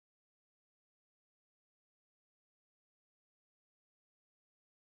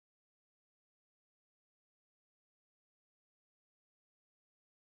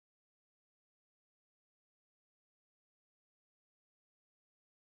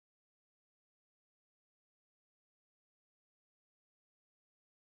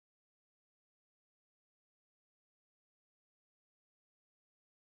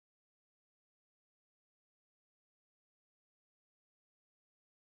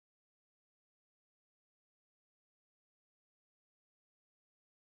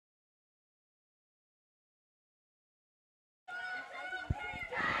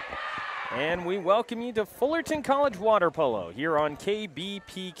And we welcome you to Fullerton College Water Polo here on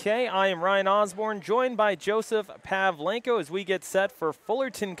KBPK. I am Ryan Osborne, joined by Joseph Pavlenko as we get set for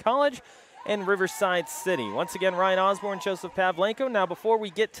Fullerton College and Riverside City. Once again, Ryan Osborne, Joseph Pavlenko. Now, before we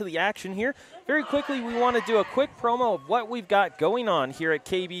get to the action here, very quickly, we want to do a quick promo of what we've got going on here at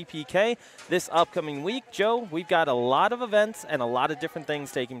KBPK this upcoming week. Joe, we've got a lot of events and a lot of different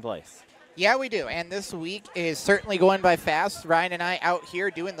things taking place. Yeah, we do, and this week is certainly going by fast. Ryan and I out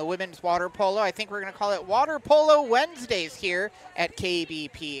here doing the women's water polo. I think we're going to call it Water Polo Wednesdays here at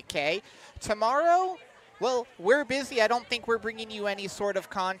KBPK. Tomorrow, well, we're busy. I don't think we're bringing you any sort of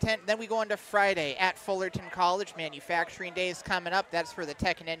content. Then we go into Friday at Fullerton College. Manufacturing Day is coming up. That's for the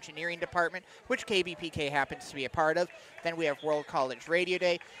Tech and Engineering Department, which KBPK happens to be a part of. Then we have World College Radio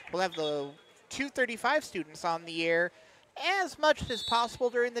Day. We'll have the 235 students on the air as much as possible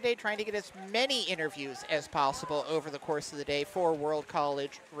during the day, trying to get as many interviews as possible over the course of the day for World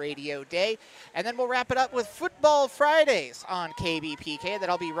College Radio Day. And then we'll wrap it up with Football Fridays on KBPK.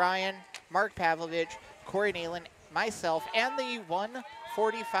 That'll be Ryan, Mark Pavlovich, Corey Nalen, myself, and the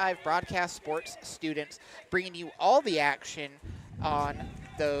 145 broadcast sports students bringing you all the action on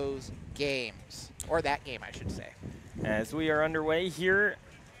those games, or that game, I should say. As we are underway here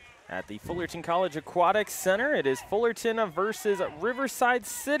at the Fullerton College Aquatic Center, it is Fullerton versus Riverside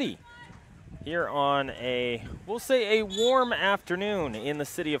City here on a, we'll say, a warm afternoon in the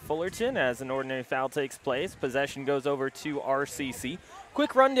city of Fullerton as an ordinary foul takes place. Possession goes over to RCC.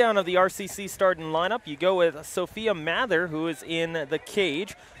 Quick rundown of the RCC starting lineup. You go with Sophia Mather, who is in the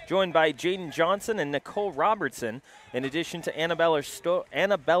cage, joined by Jaden Johnson and Nicole Robertson, in addition to Annabella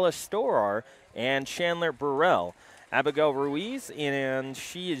Storar and Chandler Burrell. Abigail Ruiz, and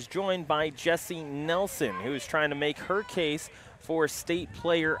she is joined by Jessie Nelson, who is trying to make her case for State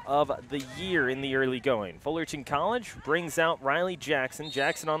Player of the Year in the early going. Fullerton College brings out Riley Jackson.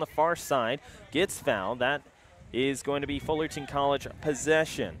 Jackson on the far side gets fouled. That is going to be Fullerton College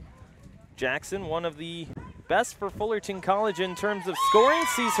possession. Jackson, one of the best for Fullerton College in terms of scoring,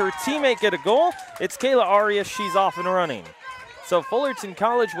 sees her teammate get a goal. It's Kayla Arias. She's off and running. So Fullerton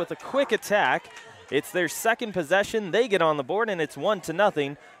College with a quick attack. It's their second possession. They get on the board, and it's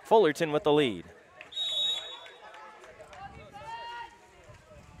 1-0. Fullerton with the lead.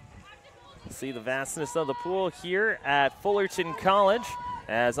 See the vastness of the pool here at Fullerton College.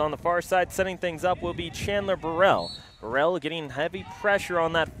 As on the far side, setting things up will be Chandler Burrell. Burrell getting heavy pressure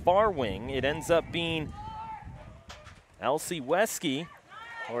on that far wing. It ends up being Elise Wesky,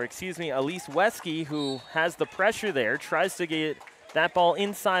 who has the pressure there, tries to get that ball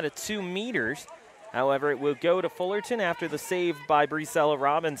inside of 2 meters. However, it will go to Fullerton after the save by Brisella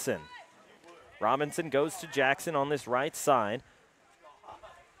Robinson. Robinson goes to Jackson on this right side.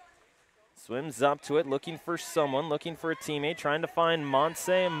 Swims up to it, looking for someone, looking for a teammate, trying to find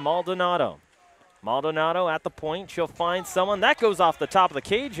Montse Maldonado. Maldonado at the point. She'll find someone. That goes off the top of the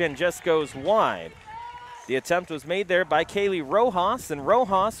cage and just goes wide. The attempt was made there by Kaylee Rojas, and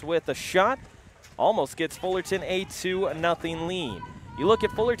Rojas with a shot almost gets Fullerton a 2-0 lead. You look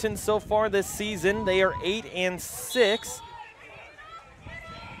at Fullerton so far this season, they are 8-6.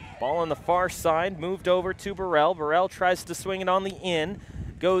 Ball on the far side, moved over to Burrell. Burrell tries to swing it on the in,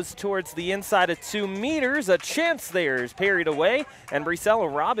 goes towards the inside of 2 meters. A chance there is parried away, and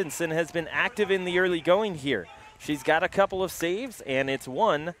Brisella Robinson has been active in the early going here. She's got a couple of saves, and it's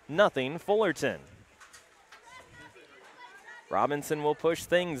 1-0 Fullerton. Robinson will push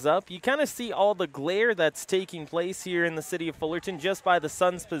things up. You kind of see all the glare that's taking place here in the city of Fullerton just by the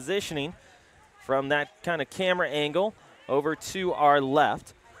sun's positioning from that kind of camera angle over to our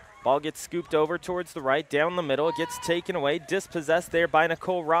left. Ball gets scooped over towards the right, down the middle. It gets taken away, dispossessed there by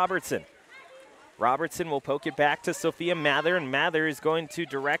Nicole Robertson. Robertson will poke it back to Sophia Mather, and Mather is going to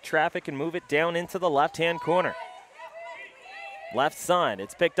direct traffic and move it down into the left-hand corner. Left side,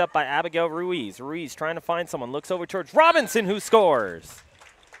 it's picked up by Abigail Ruiz. Ruiz trying to find someone, looks over towards Robinson, who scores.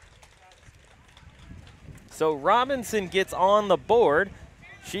 So Robinson gets on the board.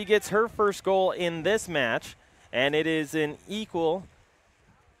 She gets her first goal in this match, and it is an equal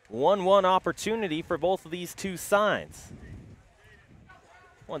 1-1 opportunity for both of these two sides.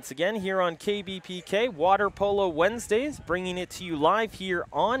 Once again, here on KBPK, Water Polo Wednesdays, bringing it to you live here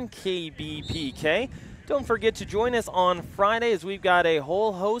on KBPK. Don't forget to join us on Friday as we've got a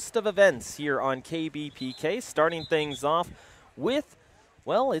whole host of events here on KBPK, starting things off with,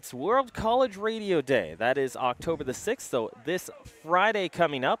 well, it's World College Radio Day. That is October the 6th, so this Friday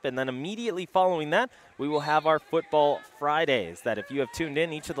coming up, and then immediately following that, we will have our Football Fridays, that if you have tuned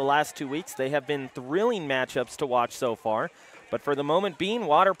in each of the last 2 weeks, they have been thrilling matchups to watch so far. But for the moment being,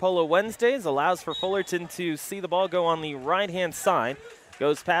 Water Polo Wednesdays allows for Fullerton to see the ball go on the right-hand side.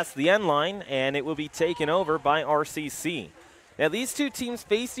 goes past the end line, and it will be taken over by RCC. Now, these two teams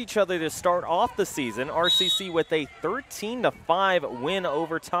faced each other to start off the season. RCC with a 13-5 win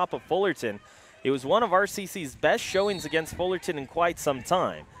over top of Fullerton. It was one of RCC's best showings against Fullerton in quite some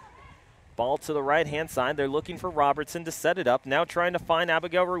time. Ball to the right-hand side. They're looking for Robertson to set it up. Now trying to find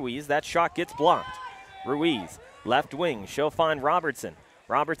Abigail Ruiz. That shot gets blocked. Ruiz, left wing. She'll find Robertson.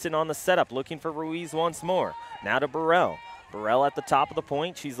 Robertson on the setup, looking for Ruiz once more. Now to Burrell. Burrell at the top of the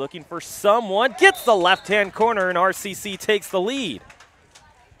point. She's looking for someone. Gets the left-hand corner, and RCC takes the lead.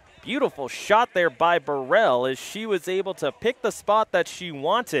 Beautiful shot there by Burrell as she was able to pick the spot that she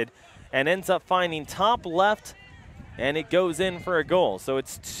wanted and ends up finding top left, and it goes in for a goal. So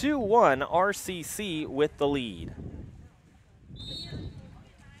it's 2-1 RCC with the lead.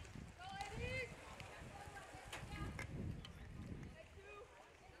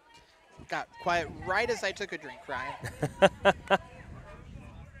 Got quiet right as I took a drink, Ryan.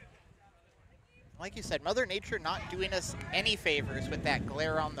 Like you said, Mother Nature not doing us any favors with that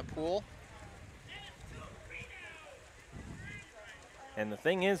glare on the pool. And the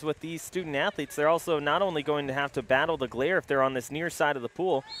thing is, with these student athletes, they're also not only going to have to battle the glare if they're on this near side of the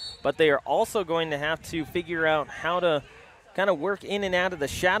pool, but they are also going to have to figure out how to kind of work in and out of the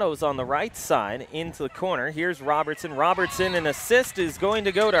shadows on the right side into the corner. Here's Robertson. Robertson, an assist is going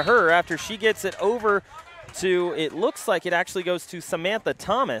to go to her after she gets it over to, it looks like it actually goes to Samantha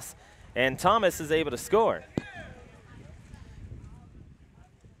Thomas, and Thomas is able to score.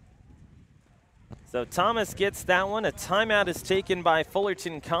 So Thomas gets that one. A timeout is taken by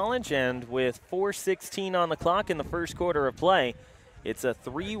Fullerton College, and with 4:16 on the clock in the first quarter of play, it's a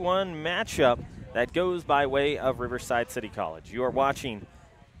 3-1 matchup that goes by way of Riverside City College. You are watching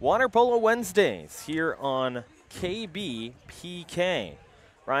Water Polo Wednesdays here on KBPK.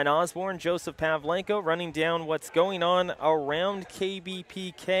 Ryan Osborne, Joseph Pavlenko running down what's going on around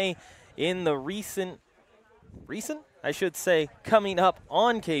KBPK in the recent, I should say, coming up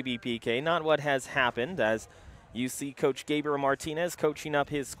on KBPK, not what has happened, as you see Coach Gabriel Martinez coaching up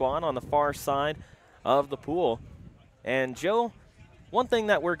his squad on the far side of the pool. And Joe, one thing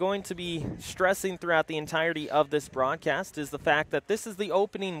that we're going to be stressing throughout the entirety of this broadcast is the fact that this is the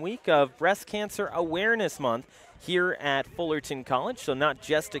opening week of Breast Cancer Awareness Month here at Fullerton College, so not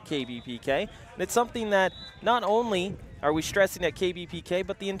just at KBPK. And it's something that not only are we stressing at KBPK,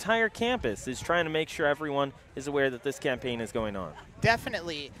 but the entire campus is trying to make sure everyone is aware that this campaign is going on.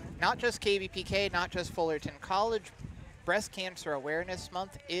 Definitely. Not just KBPK, not just Fullerton College. Breast Cancer Awareness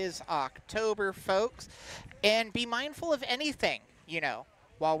Month is October, folks. And be mindful of anything, you know,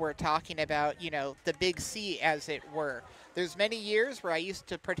 while we're talking about, you know, the big C, as it were. There's many years where I used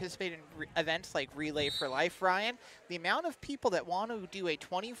to participate in events like Relay for Life, Ryan. The amount of people that want to do a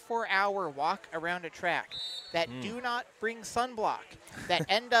 24-hour walk around a track that do not bring sunblock, that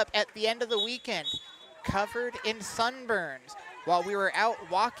end up at the end of the weekend covered in sunburns while we were out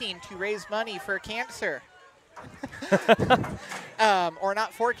walking to raise money for cancer. Or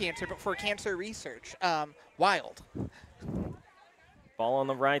not for cancer, but for cancer research. Wild. Ball on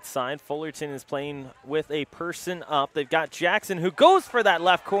the right side. Fullerton is playing with a person up. They've got Jackson, who goes for that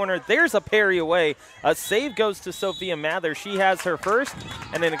left corner. There's a parry away. A save goes to Sophia Mather. She has her first,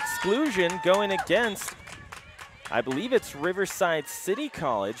 and an exclusion going against, I believe it's Riverside City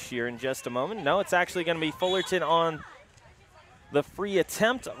College here in just a moment. No, it's actually going to be Fullerton on the free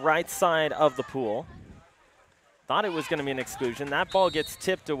attempt right side of the pool. Thought it was going to be an exclusion. That ball gets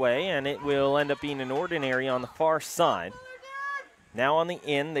tipped away, and it will end up being an ordinary on the far side. Now on the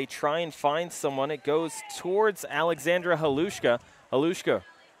in, they try and find someone. It goes towards Alexandra Halushka. Halushka,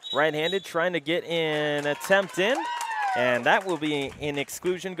 right-handed, trying to get an attempt in, and that will be an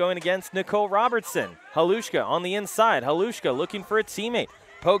exclusion going against Nicole Robertson. Halushka on the inside. Halushka looking for a teammate.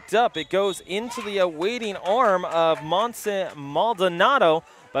 Poked up. It goes into the awaiting arm of Maldonado,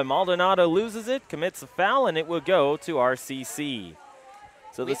 but Maldonado loses it, commits a foul, and it will go to RCC.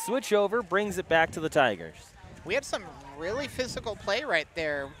 So the switch over brings it back to the Tigers. We had some really physical play right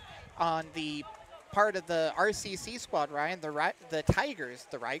there on the part of the RCC squad, Ryan. The Tigers,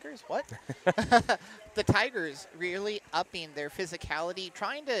 the Rigers, what? The Tigers really upping their physicality,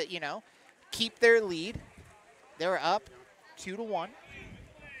 trying to, you know, keep their lead. They're up 2-1.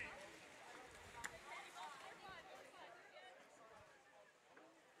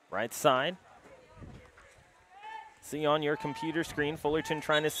 Right side. See on your computer screen, Fullerton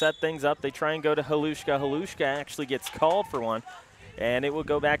trying to set things up. They try and go to Halushka. Halushka actually gets called for one, and it will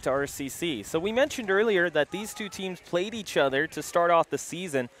go back to RCC. So we mentioned earlier that these two teams played each other to start off the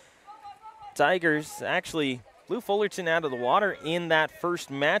season. Tigers actually blew Fullerton out of the water in that first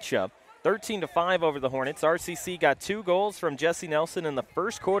matchup. 13-5 over the Hornets. RCC got 2 goals from Jesse Nelson in the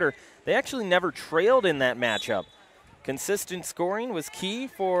first quarter. They actually never trailed in that matchup. Consistent scoring was key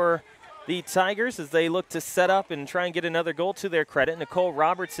for the Tigers as they look to set up and try and get another goal to their credit. Nicole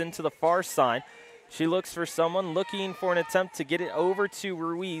Robertson to the far side. She looks for someone, looking for an attempt to get it over to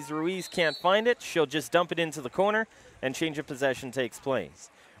Ruiz. Ruiz can't find it. She'll just dump it into the corner, and change of possession takes place.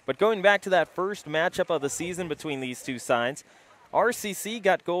 But going back to that first matchup of the season between these two sides, RCC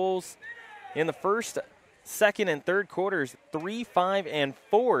got goals in the first, second, and third quarters, 3, 5, and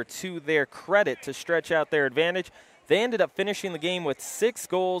 4 to their credit to stretch out their advantage. They ended up finishing the game with 6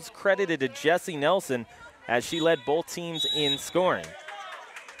 goals credited to Jessie Nelson as she led both teams in scoring.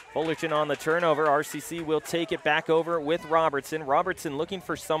 Fullerton on the turnover. RCC will take it back over with Robertson. Robertson looking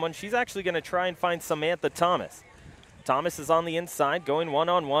for someone. She's actually going to try and find Samantha Thomas. Thomas is on the inside, going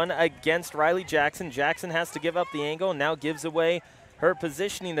one-on-one against Riley Jackson. Jackson has to give up the angle and now gives away her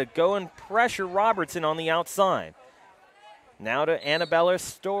positioning to go and pressure Robertson on the outside. Now to Annabella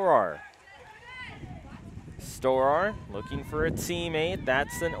Storar. Storar looking for a teammate.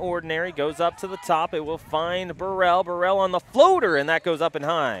 That's an ordinary. Goes up to the top. It will find Burrell. Burrell on the floater, and that goes up and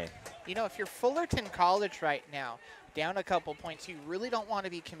high. You know, if you're Fullerton College right now, down a couple points, you really don't want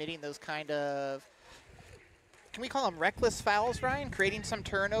to be committing those kind of, can we call them reckless fouls, Ryan? Creating some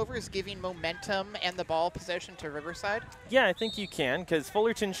turnovers, giving momentum and the ball possession to Riverside? Yeah, I think you can, because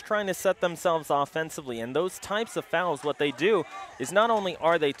Fullerton's trying to set themselves offensively. And those types of fouls, what they do is not only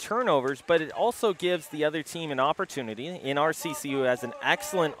are they turnovers, but it also gives the other team an opportunity. In RCC, who has an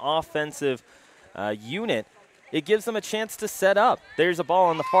excellent offensive unit, it gives them a chance to set up. There's a ball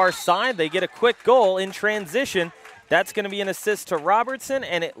on the far side. They get a quick goal in transition. That's going to be an assist to Robertson,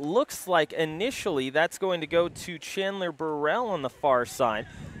 and it looks like initially that's going to go to Chandler Burrell on the far side.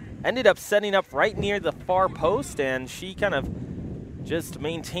 Ended up setting up right near the far post, and she kind of just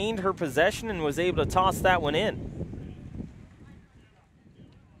maintained her possession and was able to toss that one in.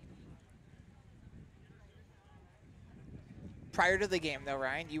 Prior to the game, though,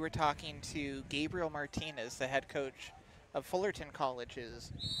 Ryan, you were talking to Gabriel Martinez, the head coach of Fullerton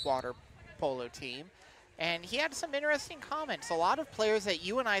College's water polo team. And he had some interesting comments. A lot of players that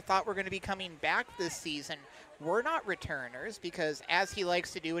you and I thought were going to be coming back this season were not returners because, as he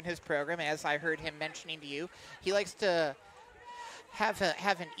likes to do in his program, as I heard him mentioning to you, he likes to have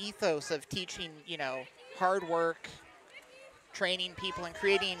an ethos of teaching, you know, hard work, training people, and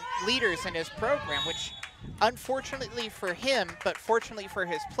creating leaders in his program, which unfortunately for him, but fortunately for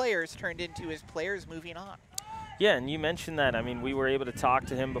his players, turned into his players moving on. Yeah, and you mentioned that. I mean, we were able to talk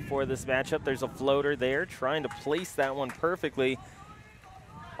to him before this matchup. There's a floater there, trying to place that one perfectly.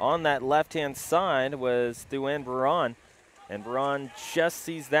 On that left-hand side was Thuan Baran, and Baran just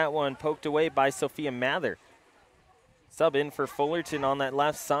sees that one poked away by Sophia Mather. Sub in for Fullerton on that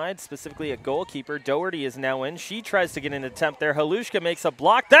left side, specifically a goalkeeper. Doherty is now in. She tries to get an attempt there. Halushka makes a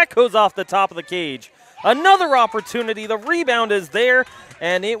block. That goes off the top of the cage. Another opportunity. The rebound is there,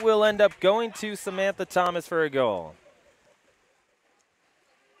 and it will end up going to Samantha Thomas for a goal.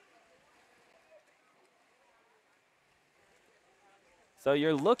 So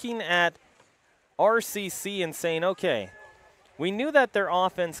you're looking at RCC and saying, okay, we knew that their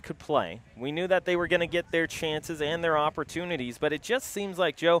offense could play. We knew that they were going to get their chances and their opportunities, but it just seems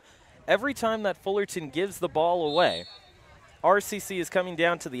like, Joe, every time that Fullerton gives the ball away, RCC is coming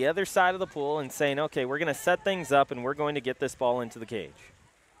down to the other side of the pool and saying, okay, we're going to set things up and we're going to get this ball into the cage.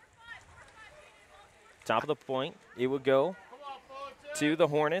 Top of the point, it would go to the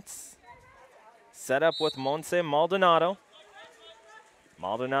Hornets. Set up with Monse Maldonado.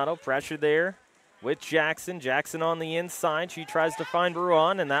 Maldonado pressure there with Jackson. Jackson on the inside. She tries to find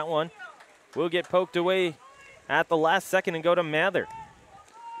Bruin, and that one will get poked away at the last second and go to Mather.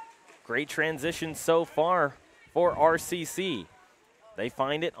 Great transition so far for RCC. They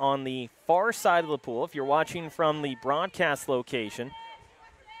find it on the far side of the pool. If you're watching from the broadcast location,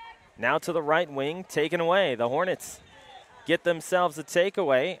 now to the right wing, taken away. The Hornets get themselves a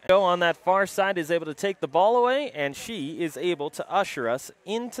takeaway. Go on that far side is able to take the ball away, and she is able to usher us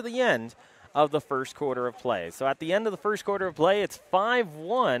into the end of the first quarter of play. So at the end of the first quarter of play, it's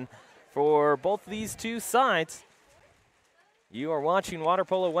 5-1 for both these two sides. You are watching Water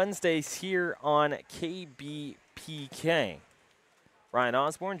Polo Wednesdays here on KBPK. Ryan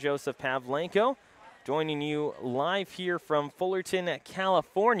Osborne, Joseph Pavlenko, joining you live here from Fullerton,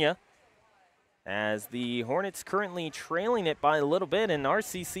 California, as the Hornets currently trailing it by a little bit, and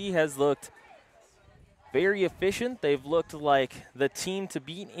RCC has looked very efficient. They've looked like the team to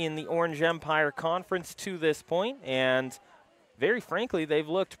beat in the Orange Empire Conference to this point, and very frankly, they've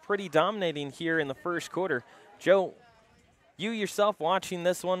looked pretty dominating here in the first quarter. Joe, you yourself watching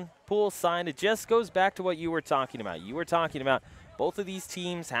this one poolside, it just goes back to what you were talking about. You were talking about both of these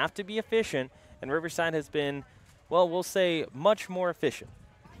teams have to be efficient, and Riverside has been, well, we'll say much more efficient.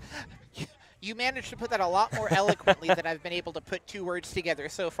 You managed to put that a lot more eloquently than I've been able to put two words together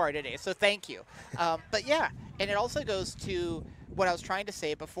so far today, so thank you. But yeah, and it also goes to what I was trying to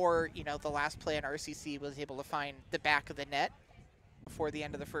say before, you know, the last play in RCC was able to find the back of the net before the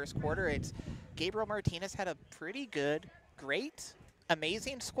end of the first quarter. It's Gabriel Martinez had a pretty good, great,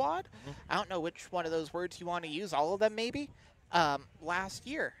 amazing squad. I don't know which one of those words you want to use, all of them maybe, last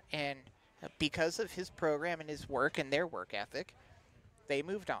year. And because of his program and his work and their work ethic, they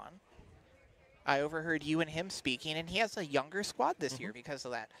moved on. I overheard you and him speaking, and he has a younger squad this year because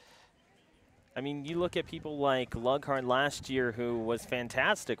of that. I mean, you look at people like Lughart last year, who was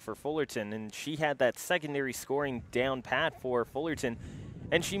fantastic for Fullerton, and she had that secondary scoring down pat for Fullerton,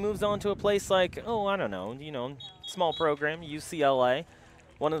 and she moves on to a place like, oh, I don't know, you know, small program, UCLA,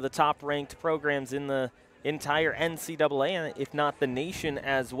 one of the top-ranked programs in the entire NCAA, if not the nation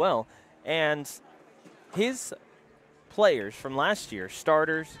as well. And his players from last year,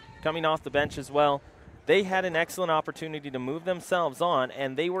 starters, coming off the bench as well, they had an excellent opportunity to move themselves on,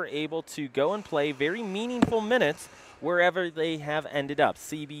 and they were able to go and play very meaningful minutes wherever they have ended up.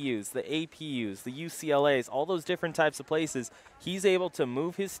 CBUs, the APUs, the UCLAs, all those different types of places. He's able to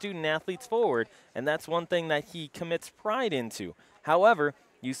move his student athletes forward, and that's one thing that he commits pride into. However,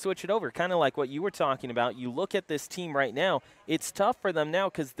 you switch it over, kind of like what you were talking about. You look at this team right now, it's tough for them now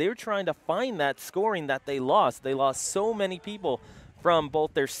because they're trying to find that scoring that they lost. They lost so many people from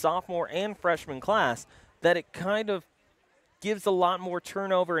both their sophomore and freshman class that it kind of gives a lot more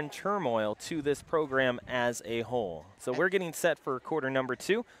turnover and turmoil to this program as a whole. So we're getting set for quarter number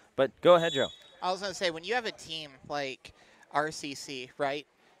 2, but go ahead, Joe. I was going to say, when you have a team like RCC, right,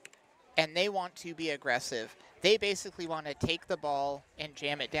 and they want to be aggressive, they basically want to take the ball and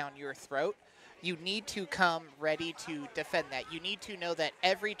jam it down your throat. You need to come ready to defend that. You need to know that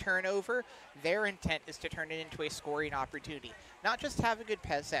every turnover, their intent is to turn it into a scoring opportunity. Not just have a good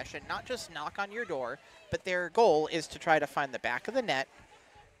possession, not just knock on your door, but their goal is to try to find the back of the net,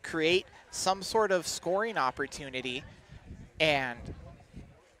 create some sort of scoring opportunity, and,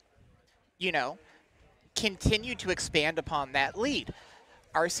 you know, continue to expand upon that lead.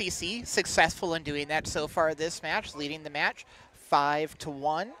 RCC successful in doing that so far this match, leading the match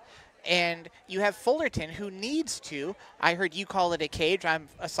 5-1. And you have Fullerton, who needs to. I heard you call it a cage. I'm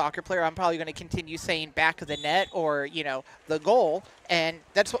a soccer player. I'm probably going to continue saying back of the net or, you know, the goal. And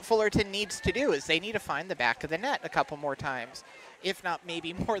that's what Fullerton needs to do, is they need to find the back of the net a couple more times, if not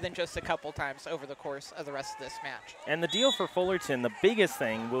maybe more than just a couple times over the course of the rest of this match. And the deal for Fullerton, the biggest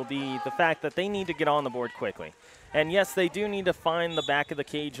thing will be the fact that they need to get on the board quickly. And yes, they do need to find the back of the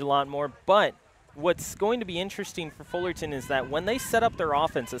cage a lot more, but what's going to be interesting for Fullerton is that when they set up their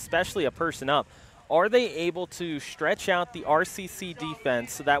offense, especially a person up, are they able to stretch out the RCC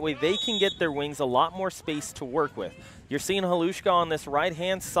defense so that way they can get their wings a lot more space to work with? You're seeing Halushka on this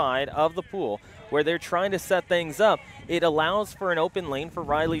right-hand side of the pool where they're trying to set things up. It allows for an open lane for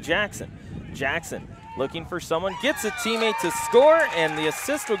Riley Jackson. Jackson looking for someone, gets a teammate to score, and the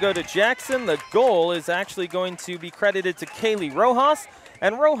assist will go to Jackson. The goal is actually going to be credited to Kaylee Rojas,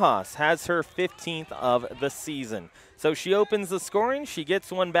 and Rojas has her 15th of the season. So she opens the scoring, she gets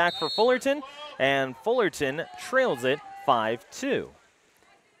one back for Fullerton, and Fullerton trails it 5-2.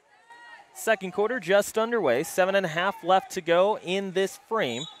 Second quarter just underway, 7.5 left to go in this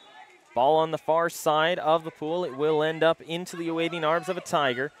frame. Ball on the far side of the pool. It will end up into the awaiting arms of a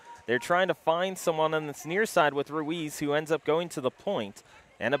Tiger. They're trying to find someone on this near side with Ruiz, who ends up going to the point.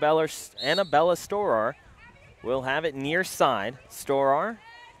 Annabella Storar will have it near side. Storar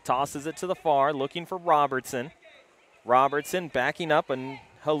tosses it to the far, looking for Robertson. Robertson backing up, and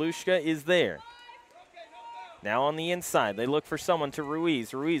Halushka is there. Now on the inside, they look for someone to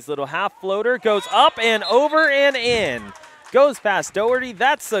Ruiz. Ruiz, little half floater, goes up and over and in. Goes past Doherty,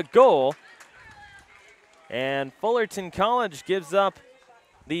 that's a goal. And Fullerton College gives up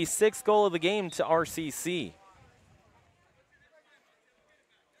the 6th goal of the game to RCC.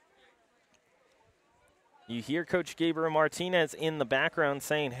 You hear Coach Gabriel Martinez in the background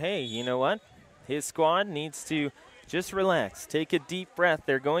saying, hey, you know what? His squad needs to just relax, take a deep breath.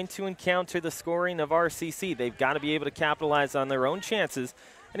 They're going to encounter the scoring of RCC. They've got to be able to capitalize on their own chances.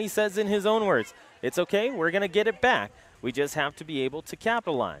 And he says in his own words, it's okay, we're going to get it back. We just have to be able to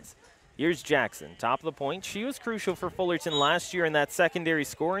capitalize. Here's Jackson, top of the point. She was crucial for Fullerton last year in that secondary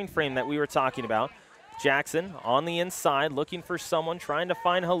scoring frame that we were talking about. Jackson on the inside, looking for someone, trying to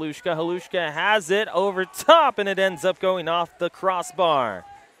find Halushka. Halushka has it over top, and it ends up going off the crossbar.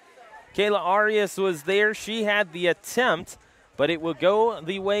 Kayla Arias was there. She had the attempt, but it will go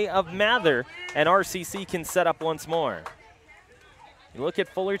the way of Mather, and RCC can set up once more. You look at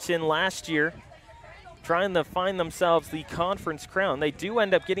Fullerton last year, trying to find themselves the conference crown. They do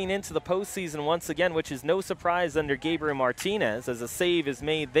end up getting into the postseason once again, which is no surprise under Gabriel Martinez, as a save is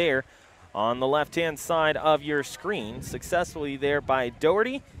made there on the left-hand side of your screen, successfully there by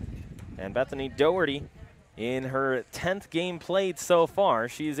Doherty. And Bethany Doherty, in her 10th game played so far,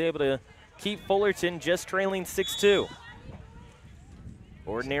 she is able to keep Fullerton just trailing 6-2.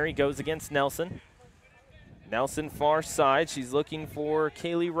 Ordinary goes against Nelson. Nelson far side, she's looking for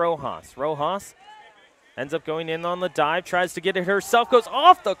Kaylee Rojas. Rojas ends up going in on the dive, tries to get it herself, goes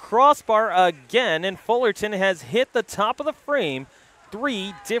off the crossbar again, and Fullerton has hit the top of the frame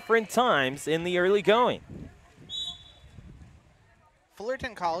 3 different times in the early going.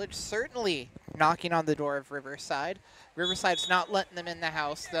 Fullerton College certainly knocking on the door of Riverside. Riverside's not letting them in the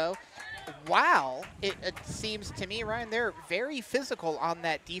house, though. Wow, it seems to me, Ryan, they're very physical on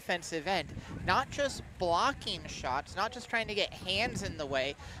that defensive end. Not just blocking shots, not just trying to get hands in the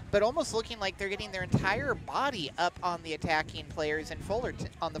way, but almost looking like they're getting their entire body up on the attacking players in Fullerton,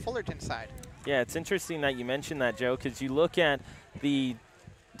 on the Fullerton side. Yeah, it's interesting that you mentioned that, Joe, because you look at the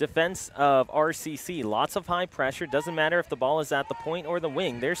defense of RCC, lots of high pressure. Doesn't matter if the ball is at the point or the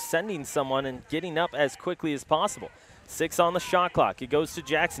wing. They're sending someone and getting up as quickly as possible. 6 on the shot clock. It goes to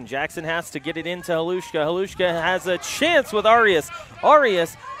Jackson. Jackson has to get it into Halushka. Halushka has a chance with Arias.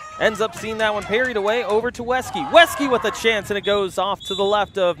 Arias ends up seeing that one parried away over to Wesky. Wesky with a chance, and it goes off to the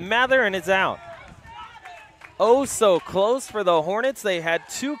left of Mather, and it's out. Oh, so close for the Hornets. They had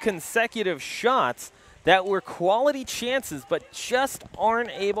 2 consecutive shots that were quality chances, but just aren't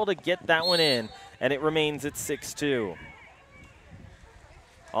able to get that one in, and it remains at 6-2.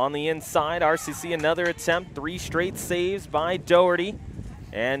 On the inside, RCC another attempt, 3 straight saves by Doherty,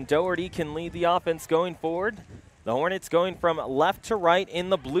 and Doherty can lead the offense going forward. The Hornets going from left to right in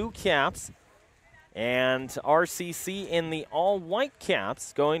the blue caps, and RCC in the all-white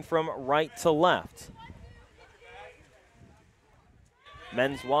caps going from right to left.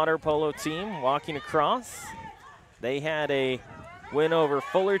 Men's water polo team walking across. They had a win over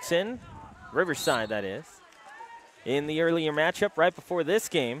Fullerton, Riverside that is, in the earlier matchup right before this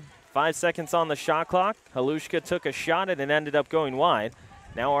game. 5 seconds on the shot clock. Halushka took a shot at it and ended up going wide.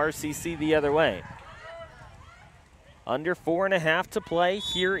 Now RCC the other way. Under 4.5 to play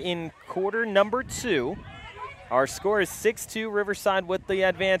here in quarter number 2. Our score is 6-2, Riverside with the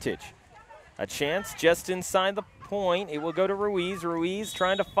advantage. A chance just inside the point. It will go to Ruiz. Ruiz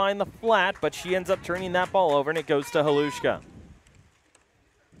trying to find the flat, but she ends up turning that ball over, and it goes to Halushka.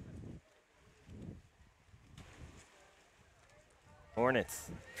 Hornets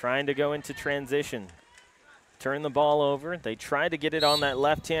trying to go into transition. Turn the ball over. They try to get it on that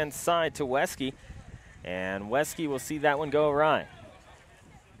left-hand side to Wesky, and Wesky will see that one go awry.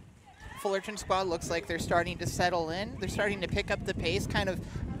 Fullerton squad looks like they're starting to settle in. They're starting to pick up the pace, kind of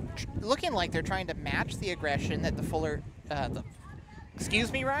looking like they're trying to match the aggression that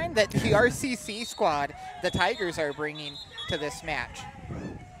excuse me, Ryan, that the RCC squad, the Tigers, are bringing to this match.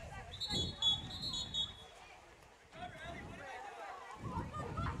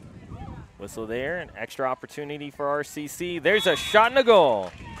 Whistle there, an extra opportunity for RCC. There's a shot and a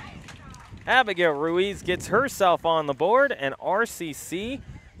goal. Abigail Ruiz gets herself on the board, and RCC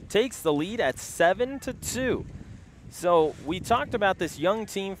takes the lead at 7-2. So we talked about this young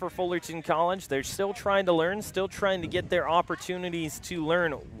team for Fullerton College. They're still trying to learn, still trying to get their opportunities to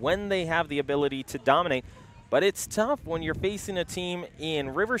learn when they have the ability to dominate. But it's tough when you're facing a team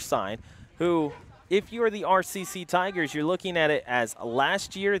in Riverside who, if you're the RCC Tigers, you're looking at it as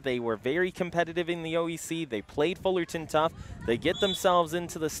last year they were very competitive in the OEC. They played Fullerton tough. They get themselves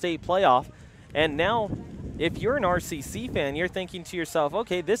into the state playoff. And now, if you're an RCC fan, you're thinking to yourself,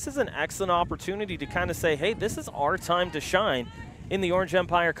 okay, this is an excellent opportunity to kind of say, hey, this is our time to shine in the Orange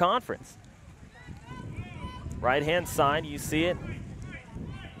Empire Conference. Right-hand side, you see it.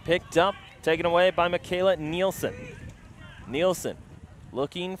 Picked up, taken away by Michaela Nielsen. Nielsen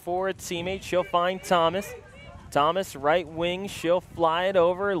looking for a teammate. She'll find Thomas. Thomas, right wing, she'll fly it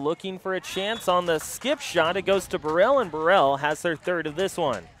over, looking for a chance on the skip shot. It goes to Burrell, and Burrell has her third of this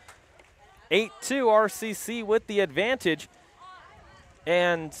one. 8-2 RCC with the advantage.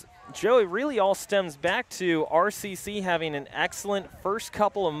 And, Joe, it really all stems back to RCC having an excellent first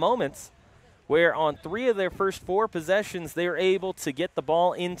couple of moments where on 3 of their first 4 possessions they're able to get the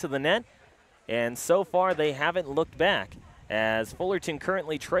ball into the net. And so far they haven't looked back as Fullerton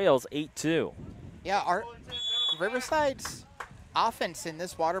currently trails 8-2. Yeah, our Riverside's offense in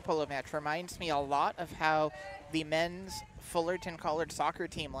this water polo match reminds me a lot of how the men's Fullerton College soccer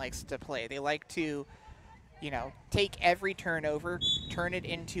team likes to play. They like to take every turnover, turn it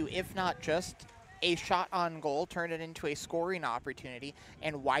into, if not just a shot on goal, turn it into a scoring opportunity,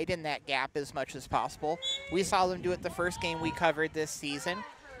 and widen that gap as much as possible. We saw them do it the first game we covered this season.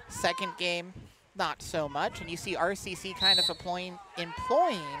 Second game, not so much, and you see RCC kind of employing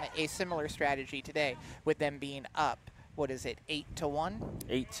a similar strategy today with them being up, what is it, 8-1?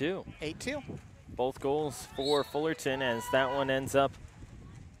 8-2. 8-2. Both goals for Fullerton as that one ends up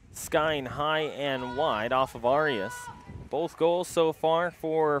skying high and wide off of Arias. Both goals so far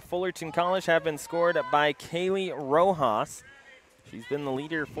for Fullerton College have been scored by Kaylee Rojas. She's been the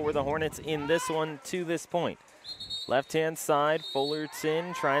leader for the Hornets in this one to this point. Left-hand side,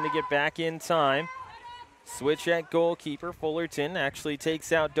 Fullerton trying to get back in time. Switch at goalkeeper. Fullerton actually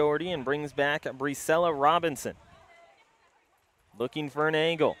takes out Doherty and brings back Brisella Robinson. Looking for an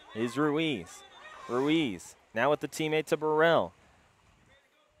angle is Ruiz. Ruiz now with the teammate to Burrell.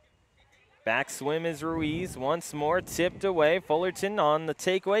 Back swim is Ruiz. Once more tipped away. Fullerton on the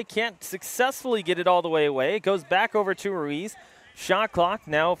takeaway. Can't successfully get it all the way away. It goes back over to Ruiz. Shot clock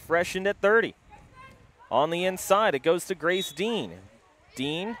now freshened at 30. On the inside, it goes to Grace Dean.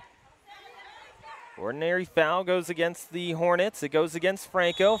 Dean, ordinary foul goes against the Hornets. It goes against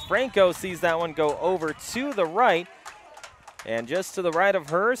Franco. Franco sees that one go over to the right. And just to the right of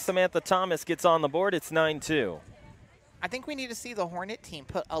her, Samantha Thomas gets on the board. It's 9-2. I think we need to see the Hornet team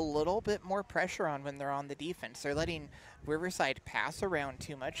put a little bit more pressure on when they're on the defense. They're letting Riverside pass around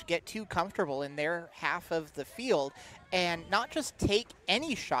too much, get too comfortable in their half of the field, and not just take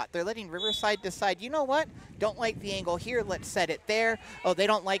any shot. They're letting Riverside decide, you know what? Don't like the angle here, let's set it there. Oh, they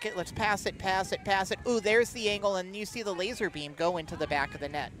don't like it, let's pass it, pass it, pass it. Ooh, there's the angle, and you see the laser beam go into the back of the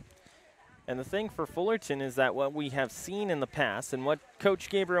net. And the thing for Fullerton is that what we have seen in the past and what Coach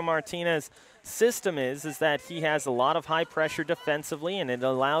Gabriel Martinez's system is that he has a lot of high pressure defensively, and it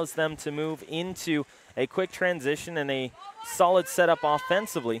allows them to move into a quick transition and a solid setup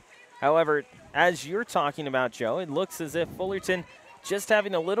offensively. However, as you're talking about, Joe, it looks as if Fullerton just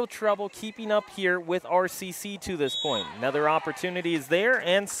having a little trouble keeping up here with RCC to this point. Another opportunity is there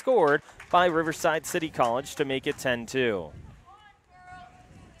and scored by Riverside City College to make it 10-2.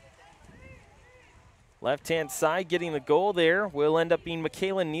 Left-hand side getting the goal there will end up being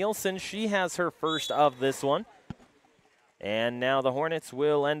Michaela Nielsen. She has her first of this one. And now the Hornets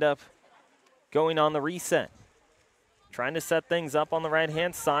will end up going on the reset. Trying to set things up on the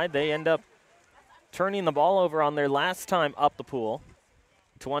right-hand side. They end up turning the ball over on their last time up the pool.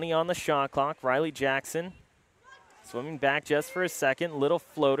 20 on the shot clock. Riley Jackson swimming back just for a second. Little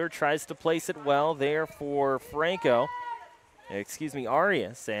floater, tries to place it well there for Franco.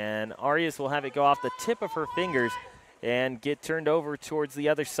 Arias, and Arias will have it go off the tip of her fingers and get turned over towards the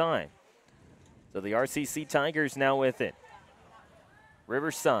other side. So the RCC Tigers now with it.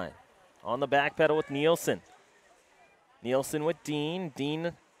 Riverside on the back pedal with Nielsen. Nielsen with Dean.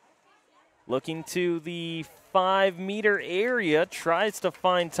 Dean looking to the 5-meter area, tries to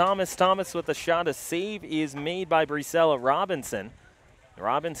find Thomas. Thomas with a shot. A save is made by Brisella Robinson.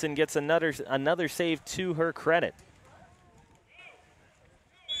 Robinson gets another save to her credit.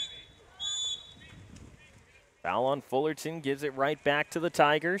 Foul on Fullerton gives it right back to the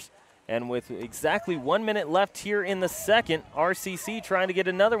Tigers. And with exactly 1 minute left here in the second, RCC trying to get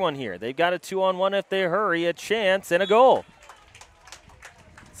another one here. They've got a 2-on-1 if they hurry, a chance, and a goal.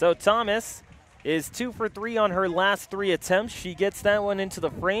 So Thomas is 2 for 3 on her last 3 attempts. She gets that one into the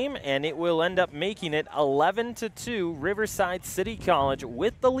frame, and it will end up making it 11-2, Riverside City College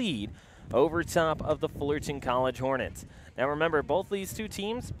with the lead over top of the Fullerton College Hornets. Now remember, both these two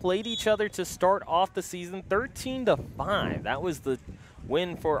teams played each other to start off the season 13-5. That was the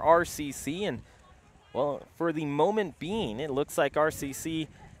win for RCC, and well, for the moment being, it looks like RCC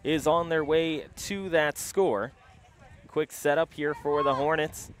is on their way to that score. Quick setup here for the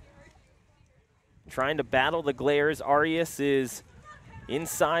Hornets. Trying to battle the glares. Arias is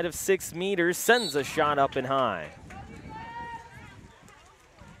inside of 6 meters, sends a shot up and high.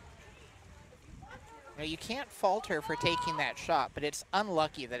 Now, you can't fault her for taking that shot, but it's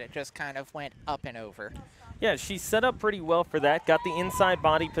unlucky that it just kind of went up and over. Yeah, she set up pretty well for that, got the inside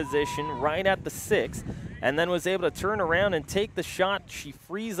body position right at the 6, and then was able to turn around and take the shot. She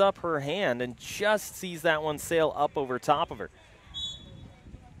frees up her hand and just sees that one sail up over top of her.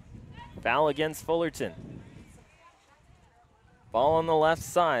 Foul against Fullerton. Ball on the left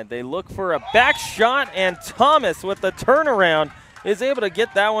side. They look for a back shot, and Thomas with the turnaround is able to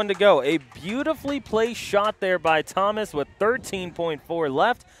get that one to go. A beautifully placed shot there by Thomas with 13.4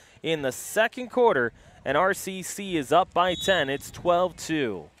 left in the second quarter, and RCC is up by 10. It's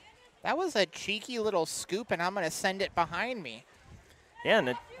 12-2. That was a cheeky little scoop, and I'm going to send it behind me. Yeah,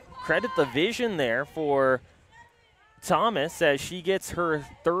 and credit the vision there for Thomas as she gets her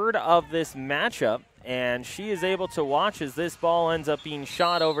third of this matchup, and she is able to watch as this ball ends up being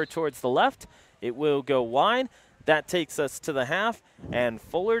shot over towards the left. It will go wide. That takes us to the half, and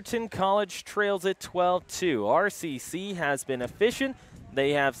Fullerton College trails it 12-2. RCC has been efficient.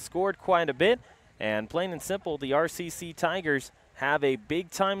 They have scored quite a bit, and plain and simple, the RCC Tigers have a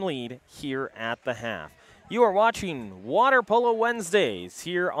big-time lead here at the half. You are watching Water Polo Wednesdays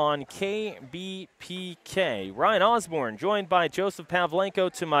here on KBPK. Ryan Osborne joined by Joseph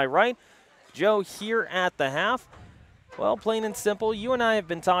Pavlenko to my right. Joe here at the half. Well, plain and simple, you and I have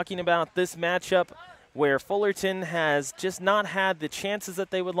been talking about this matchup where Fullerton has just not had the chances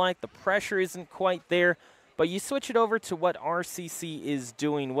that they would like. The pressure isn't quite there, but you switch it over to what RCC is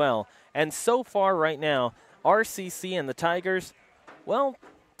doing well. And so far right now, RCC and the Tigers, well,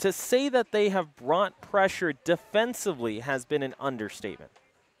 to say that they have brought pressure defensively has been an understatement.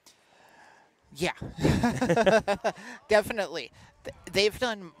 Yeah, definitely. They've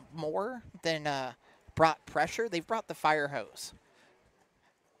done more than brought pressure. They've brought the fire hose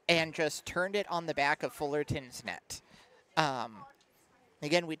and just turned it on the back of Fullerton's net.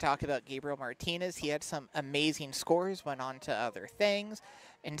 Again, we talked about Gabriel Martinez. He had some amazing scores, went on to other things.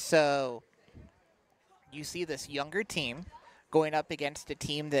 And so you see this younger team going up against a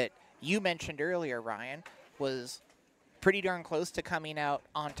team that you mentioned earlier, Ryan, was pretty darn close to coming out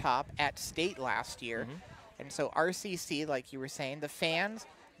on top at state last year. Mm-hmm. And so RCC, like you were saying, the fans,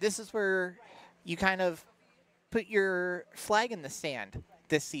 this is where you kind of put your flag in the sand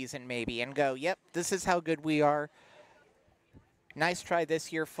this season maybe and go, yep, this is how good we are. Nice try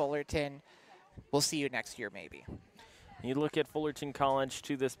this year, Fullerton. We'll see you next year maybe. You look at Fullerton College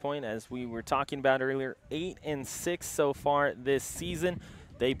to this point, as we were talking about earlier, 8-6 so far this season.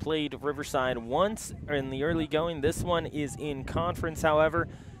 They played Riverside once in the early going. This one is in conference, however.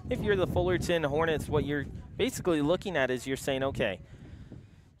 If you're the Fullerton Hornets, what you're basically looking at is you're saying, okay,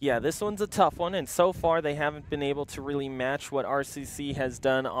 yeah, this one's a tough one, and so far they haven't been able to really match what RCC has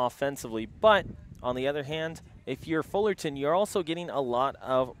done offensively. But on the other hand, if you're Fullerton, you're also getting a lot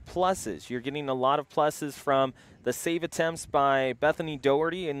of pluses. You're getting a lot of pluses from the save attempts by Bethany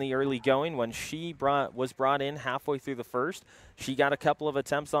Doherty in the early going when she was brought in halfway through the first. She got a couple of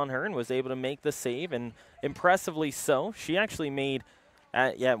attempts on her and was able to make the save, and impressively so. She actually made,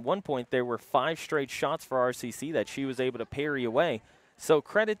 at one point, there were 5 straight shots for RCC that she was able to parry away. So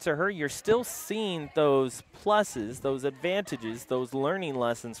credit to her. You're still seeing those pluses, those advantages, those learning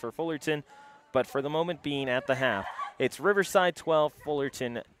lessons for Fullerton, but for the moment being at the half, it's Riverside 12,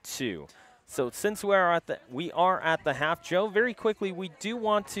 Fullerton 2. So since we are at the half, Joe, very quickly, we do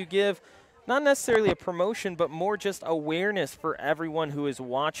want to give not necessarily a promotion, but more just awareness for everyone who is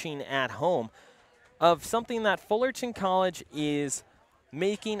watching at home of something that Fullerton College is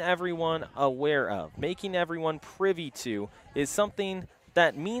making everyone aware of, making everyone privy to, is something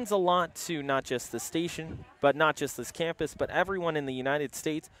that means a lot to not just the station, but not just this campus, but everyone in the United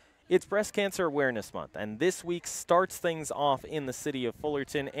States. It's Breast Cancer Awareness Month, and this week starts things off in the city of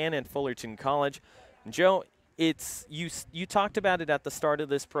Fullerton and at Fullerton College. Joe, you talked about it at the start of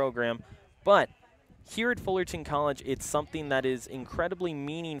this program, but here at Fullerton College, it's something that is incredibly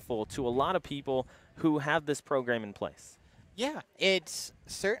meaningful to a lot of people who have this program in place. Yeah, it's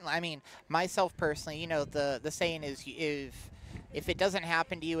certainly, I mean, myself personally, you know, the saying is if it doesn't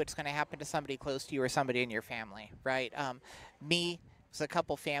happen to you, it's going to happen to somebody close to you or somebody in your family, right? Me, it's a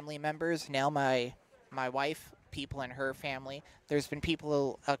couple family members, now my wife, people in her family. There's been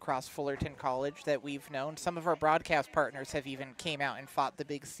people across Fullerton College that we've known. Some of our broadcast partners have even came out and fought the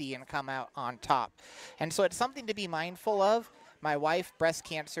Big C and come out on top. And so it's something to be mindful of. My wife, breast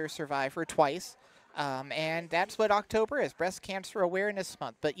cancer survivor twice. And that's what October is, Breast Cancer Awareness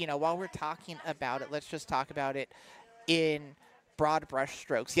Month. But, you know, while we're talking about it, let's just talk about it in broad brush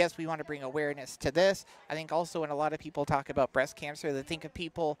strokes. Yes, we want to bring awareness to this. I think also when a lot of people talk about breast cancer, they think of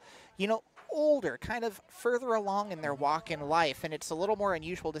people, you know, older, kind of further along in their walk in life. And it's a little more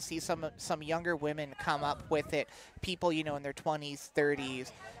unusual to see some younger women come up with it. People, you know, in their 20s,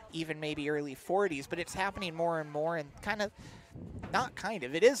 30s, even maybe early 40s. But it's happening more and more, and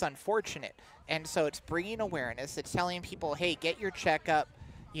it is unfortunate. And so it's bringing awareness. It's telling people, hey, get your checkup,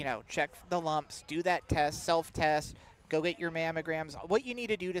 you know, check the lumps, do that test, self-test, go get your mammograms, what you need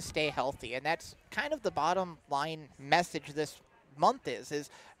to do to stay healthy. And that's kind of the bottom line message this month is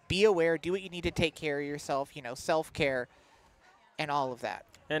be aware, do what you need to take care of yourself, you know, self-care. and all of that.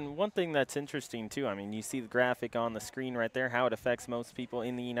 And one thing that's interesting, too, I mean, you see the graphic on the screen right there, how it affects most people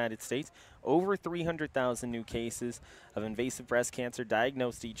in the United States. Over 300,000 new cases of invasive breast cancer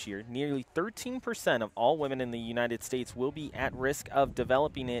diagnosed each year. Nearly 13% of all women in the United States will be at risk of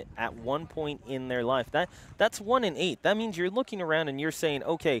developing it at one point in their life. That's 1 in 8. That means you're looking around and you're saying,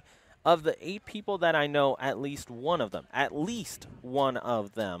 okay, of the 8 people that I know, at least one of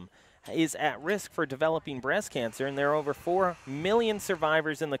them is at risk for developing breast cancer, and there are over 4 million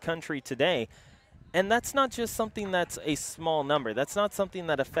survivors in the country today. And that's not just something that's a small number. That's not something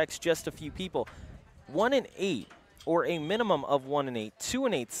that affects just a few people. 1 in 8, or a minimum of 1 in 8, 2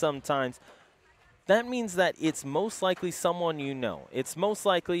 in 8 sometimes, that means that it's most likely someone you know. It's most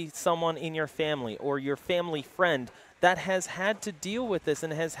likely someone in your family or your family friend that has had to deal with this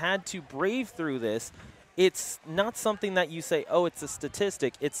and has had to brave through this. It's not something that you say, oh, it's a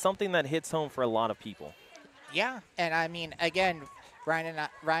statistic. It's something that hits home for a lot of people. Yeah, and I mean, again,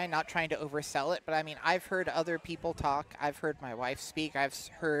 Ryan, not trying to oversell it, but I mean, I've heard other people talk. I've heard my wife speak. I've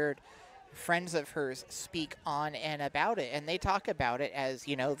heard friends of hers speak on and about it, and they talk about it as,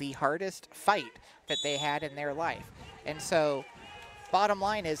 you know, the hardest fight that they had in their life. And so bottom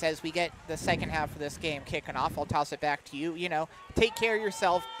line is, as we get the second half of this game kicking off, I'll toss it back to you. You know, take care of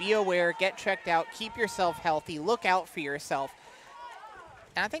yourself, be aware, get checked out, keep yourself healthy, look out for yourself.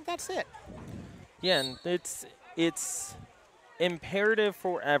 And I think that's it. Yeah, and it's imperative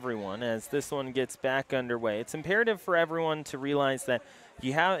for everyone as this one gets back underway. It's imperative for everyone to realize that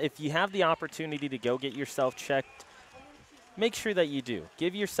if you have the opportunity to go get yourself checked, make sure that you do.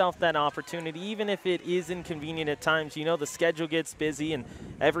 Give yourself that opportunity, even if it is inconvenient at times. You know, the schedule gets busy and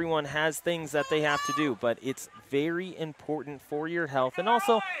everyone has things that they have to do, but it's very important for your health, and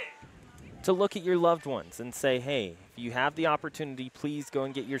also to look at your loved ones and say, hey, if you have the opportunity, please go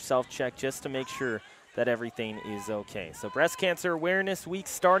and get yourself checked just to make sure that everything is okay. So Breast Cancer Awareness Week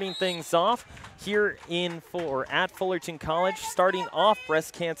starting things off here at Fullerton College, starting off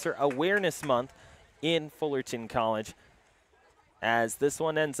Breast Cancer Awareness Month in Fullerton College, as this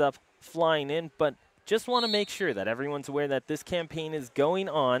one ends up flying in. But just want to make sure that everyone's aware that this campaign is going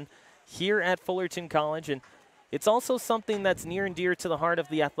on here at Fullerton College, and it's also something that's near and dear to the heart of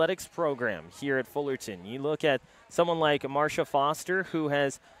the athletics program here at Fullerton. You look at someone like Marsha Foster, who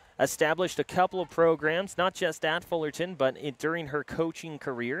has established a couple of programs, not just at Fullerton, but during her coaching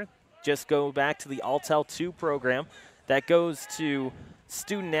career. Just go back to the Altel 2 program that goes to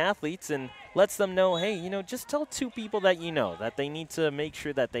student athletes and lets them know, hey, you know, just tell 2 people that you know that they need to make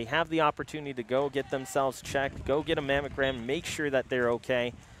sure that they have the opportunity to go get themselves checked, go get a mammogram, make sure that they're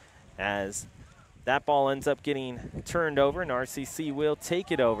okay, as that ball ends up getting turned over and RCC will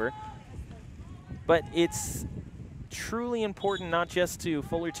take it over. But it's truly important not just to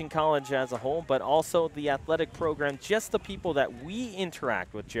Fullerton College as a whole, but also the athletic program, just the people that we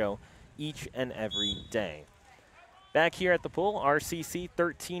interact with, Joe, each and every day. Back here at the pool, RCC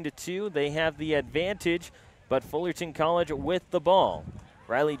 13-2. They have the advantage, but Fullerton College with the ball.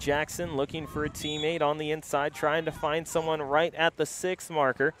 Riley Jackson looking for a teammate on the inside, trying to find someone right at the 6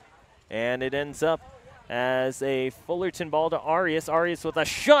 marker. And it ends up as a Fullerton ball to Arias. Arias with a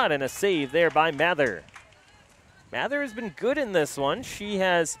shot and a save there by Mather. Mather has been good in this one. She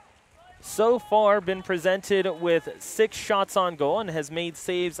has so far been presented with 6 shots on goal and has made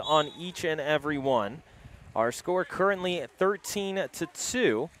saves on each and every one. Our score currently at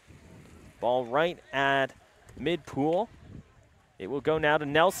 13-2. Ball right at mid-pool. It will go now to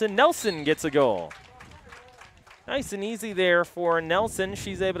Nelson. Nelson gets a goal. Nice and easy there for Nelson.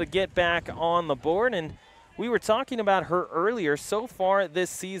 She's able to get back on the board, and we were talking about her earlier. So far this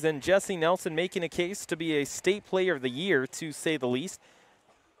season, Jessie Nelson making a case to be a state player of the year, to say the least.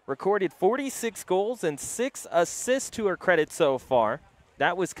 Recorded 46 goals and 6 assists to her credit so far.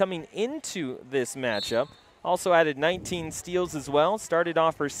 That was coming into this matchup. Also added 19 steals as well. Started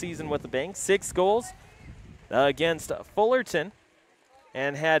off her season with a bang. 6 goals against Fullerton,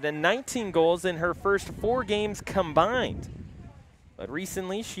 and had 19 goals in her first 4 games combined. But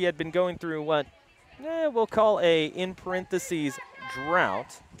recently she had been going through what we'll call a, in parentheses,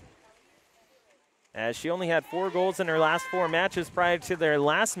 drought, as she only had 4 goals in her last 4 matches prior to their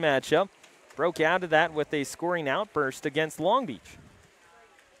last matchup. Broke out of that with a scoring outburst against Long Beach.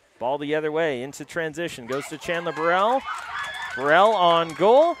 Ball the other way into transition. Goes to Chandler Burrell. Burrell on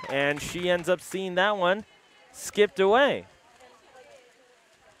goal, and she ends up seeing that one skipped away.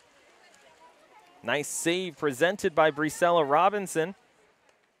 Nice save presented by Brisella Robinson.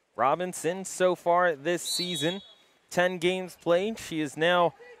 Robinson so far this season, 10 games played. She has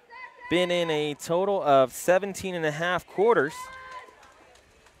now been in a total of 17.5 quarters.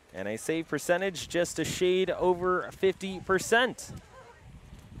 And a save percentage just a shade over 50%.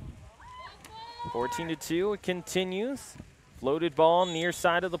 14-2, it continues. Floated ball near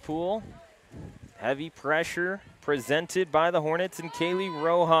side of the pool. Heavy pressure presented by the Hornets and Kaylee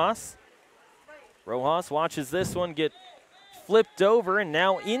Rojas. Rojas watches this one get flipped over and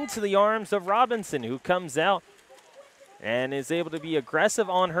now into the arms of Robinson, who comes out and is able to be aggressive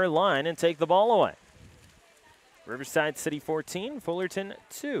on her line and take the ball away. Riverside City 14, Fullerton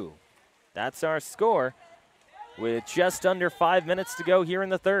 2. That's our score with just under 5 minutes to go here in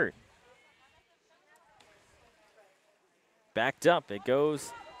the third. Backed up, it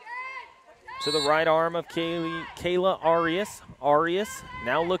goes to the right arm of Kayla Arias. Arias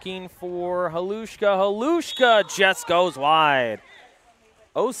now looking for Halushka. Halushka just goes wide.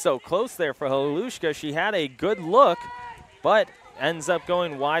 Oh, so close there for Halushka. She had a good look, but ends up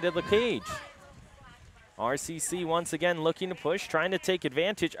going wide of the cage. RCC once again looking to push, trying to take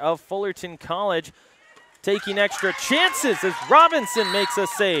advantage of Fullerton College, taking extra chances as Robinson makes a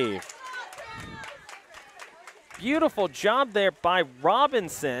save. Beautiful job there by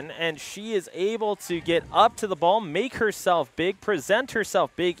Robinson, and she is able to get up to the ball, make herself big, present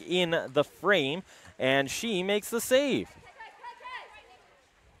herself big in the frame, and she makes the save.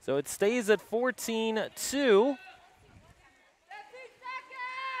 So it stays at 14-2.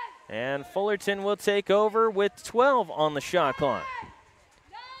 And Fullerton will take over with 12 on the shot clock.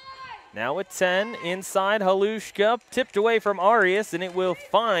 Now with 10 inside, Halushka tipped away from Arias, and it will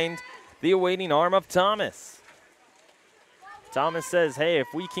find the awaiting arm of Thomas. Thomas says, hey, if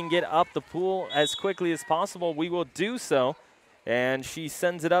we can get up the pool as quickly as possible, we will do so. And she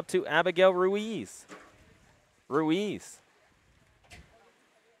sends it up to Abigail Ruiz. Ruiz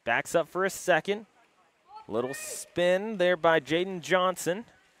backs up for a second. Little spin there by Jaden Johnson.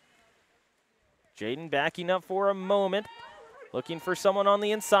 Jaden backing up for a moment, looking for someone on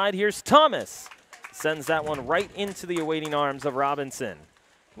the inside. Here's Thomas. Sends that one right into the awaiting arms of Robinson.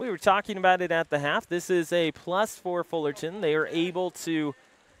 We were talking about it at the half. This is a plus for Fullerton. They are able to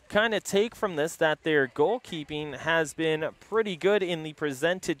kind of take from this that their goalkeeping has been pretty good in the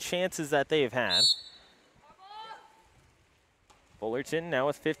presented chances that they've had. Fullerton now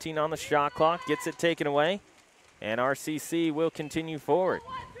with 15 on the shot clock, gets it taken away, and RCC will continue forward.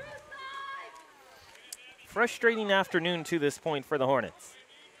 Frustrating afternoon to this point for the Hornets.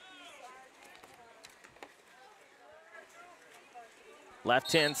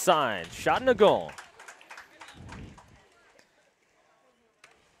 Left-hand side, shot and a goal.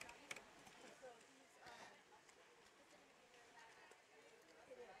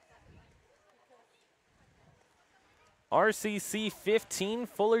 RCC 15,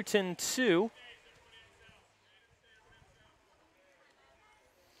 Fullerton 2.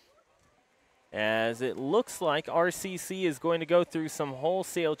 As it looks like RCC is going to go through some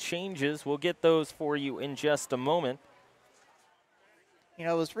wholesale changes. We'll get those for you in just a moment. You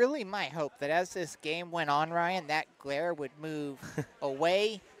know, it was really my hope that as this game went on, Ryan, that glare would move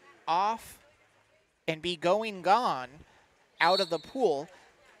away, off, and be gone out of the pool.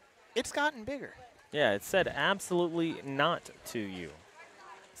 It's gotten bigger. Yeah, it said absolutely not to you.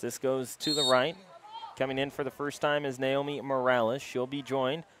 So this goes to the right. Coming in for the first time is Naomi Morales. She'll be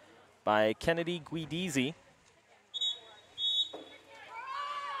joined by Kennedy Guidizi.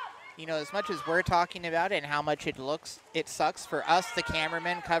 You know, as much as we're talking about it and how much it sucks for us, the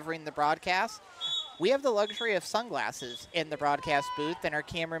cameramen covering the broadcast, we have the luxury of sunglasses in the broadcast booth, and our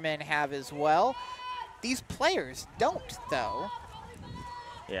cameramen have as well. These players don't, though.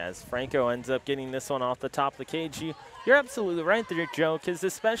 Yeah, as Franco ends up getting this one off the top of the cage. You're absolutely right there, Joe, because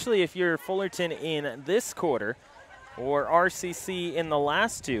especially if you're Fullerton in this quarter or RCC in the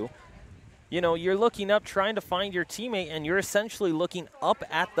last two, you know, you're looking up trying to find your teammate, and you're essentially looking up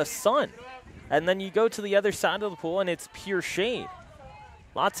at the sun. And then you go to the other side of the pool, and it's pure shade.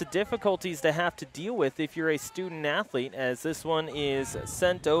 Lots of difficulties to have to deal with if you're a student athlete, as this one is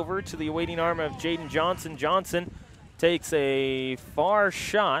sent over to the awaiting arm of Jaden Johnson. Johnson takes a far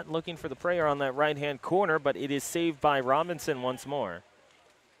shot, looking for the prayer on that right-hand corner, but it is saved by Robinson once more.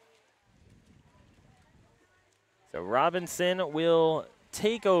 So Robinson will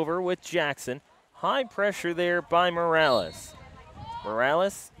take over with Jackson. High pressure there by Morales.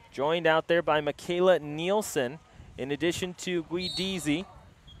 Morales joined out there by Michaela Nielsen, in addition to Guidizi.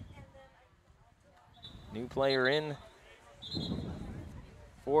 New player in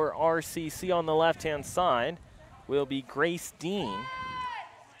for RCC on the left-hand side will be Grace Dean.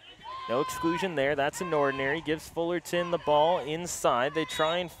 No exclusion there. That's an ordinary. Gives Fullerton the ball inside. They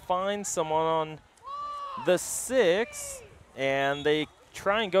try and find someone on the 6, and they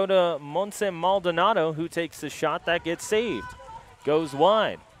try and go to Monse Maldonado, who takes the shot. That gets saved. Goes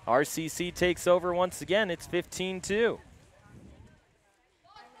wide. RCC takes over once again. It's 15-2.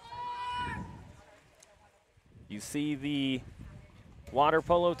 You see the water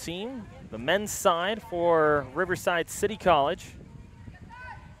polo team, the men's side for Riverside City College.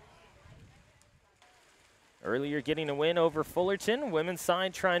 Earlier getting a win over Fullerton. Women's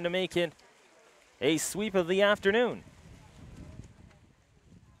side trying to make it a sweep of the afternoon.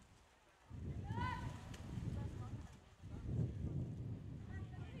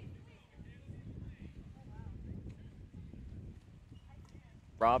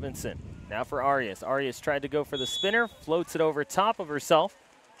 Robinson, now for Arias. Arias tried to go for the spinner, floats it over top of herself,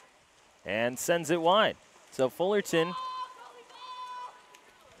 and sends it wide. So Fullerton,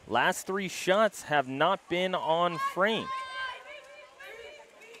 last 3 shots have not been on frame.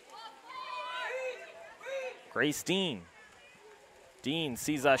 Grace Dean. Dean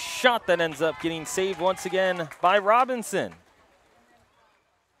sees a shot that ends up getting saved once again by Robinson.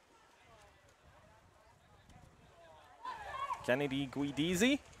 Kennedy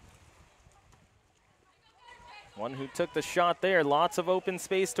Guidizzi, one who took the shot there. Lots of open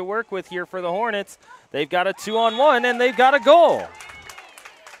space to work with here for the Hornets. They've got a 2-on-1 and they've got a goal.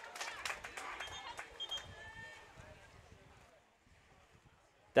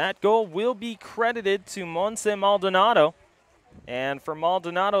 That goal will be credited to Monse Maldonado. And for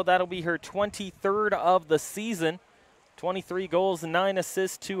Maldonado, that'll be her 23rd of the season. 23 goals and 9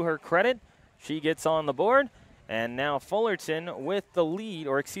 assists to her credit. She gets on the board. And now Fullerton with the lead,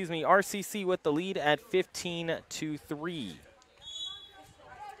 or excuse me, RCC with the lead at 15-3.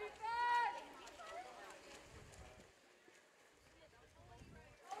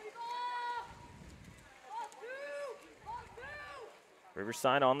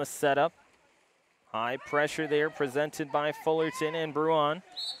 Riverside on the setup. High pressure there presented by Fullerton and Bruin.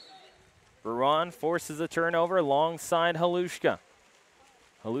 Bruin forces a turnover alongside Halushka.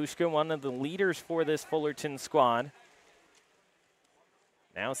 Halushka, one of the leaders for this Fullerton squad.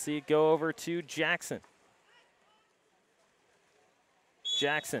 Now see it go over to Jackson.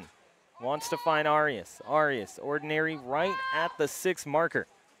 Jackson wants to find Arias. Arias, ordinary right at the 6 marker.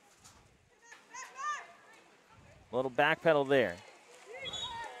 Little backpedal there.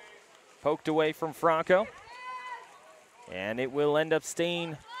 Poked away from Franco. And it will end up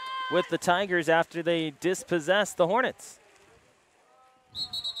staying with the Tigers after they dispossess the Hornets.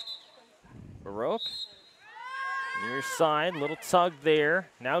 Baroque, near side, little tug there.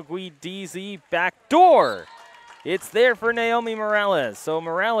 Now Guidizzi, back door. It's there for Naomi Morales. So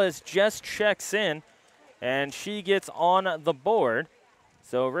Morales just checks in, and she gets on the board.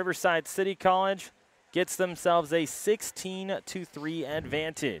 So Riverside City College gets themselves a 16-3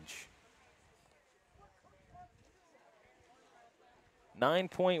 advantage.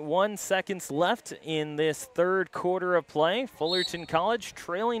 9.1 seconds left in this 3rd quarter of play. Fullerton College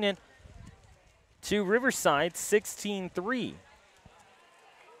trailing it to Riverside 16-3.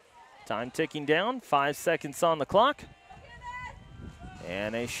 Time ticking down, 5 seconds on the clock.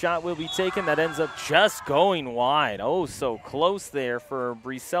 And a shot will be taken that ends up just going wide. Oh, so close there for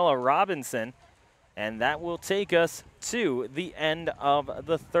Brisella Robinson. And that will take us to the end of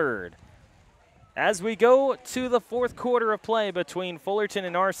the 3rd. As we go to the 4th quarter of play between Fullerton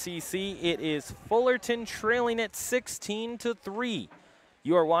and RCC, it is Fullerton trailing at 16-3.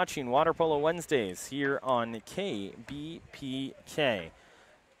 You are watching Water Polo Wednesdays here on KBPK.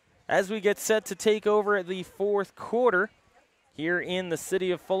 As we get set to take over the 4th quarter here in the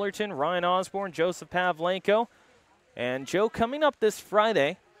city of Fullerton, Ryan Osborne, Joseph Pavlenko, and Joe, coming up this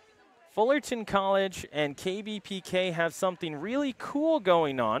Friday, Fullerton College and KBPK have something really cool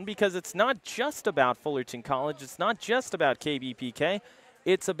going on because it's not just about Fullerton College, it's not just about KBPK,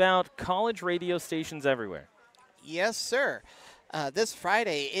 it's about college radio stations everywhere. Yes, sir. This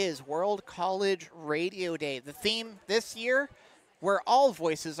Friday is World College Radio Day. The theme this year, where all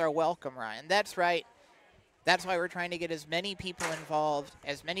voices are welcome, Ryan. That's right. That's why we're trying to get as many people involved,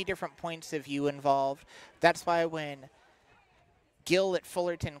 as many different points of view involved. That's why when Gil at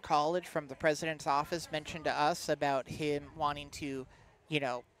Fullerton College from the president's office mentioned to us about him wanting to,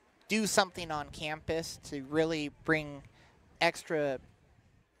 do something on campus to really bring extra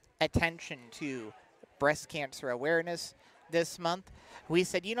attention to breast cancer awareness this month. We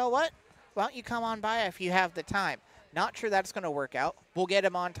said, you know what? Why don't you come on by if you have the time? Not sure that's going to work out. We'll get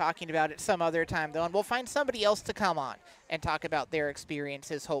him on talking about it some other time, though, and we'll find somebody else to come on and talk about their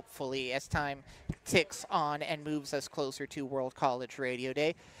experiences, hopefully, as time ticks on and moves us closer to World College Radio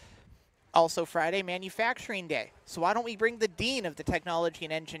Day. Also Friday, Manufacturing Day. So why don't we bring the Dean of the Technology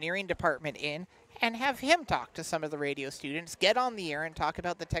and Engineering Department in and have him talk to some of the radio students, get on the air and talk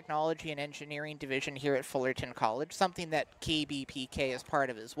about the technology and engineering division here at Fullerton College, something that KBPK is part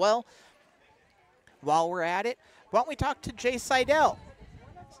of as well. While we're at it, why don't we talk to Jay Seidel?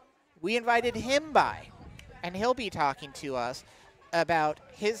 We invited him by, and he'll be talking to us about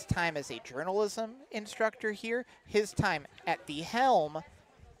his time as a journalism instructor here, his time at the helm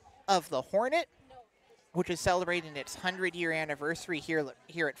of the Hornet, which is celebrating its 100-year anniversary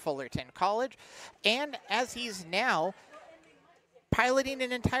here at Fullerton College, and as he's now piloting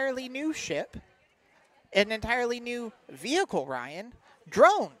an entirely new ship, an entirely new vehicle, Ryan,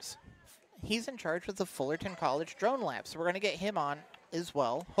 drones. He's in charge of the Fullerton College Drone Lab, so we're going to get him on as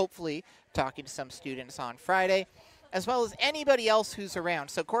well, hopefully talking to some students on Friday, as well as anybody else who's around.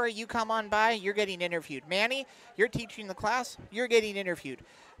 So, Corey, you come on by, you're getting interviewed. Manny, you're teaching the class, you're getting interviewed.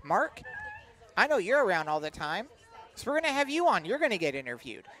 Mark, I know you're around all the time, so we're going to have you on. You're going to get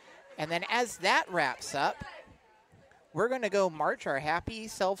interviewed. And then as that wraps up, we're going to go march our happy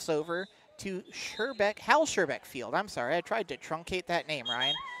selves over to Hal Scherbeck Field. I'm sorry, I tried to truncate that name,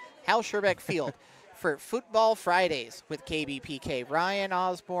 Ryan. Hal Scherbeck Field for Football Fridays with KBPK. Ryan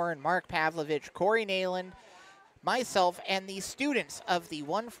Osborne, Mark Pavlovich, Corey Nayland, myself, and the students of the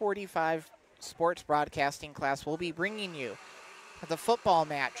 145 sports broadcasting class will be bringing you the football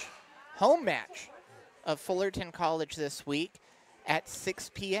match, home match of Fullerton College this week at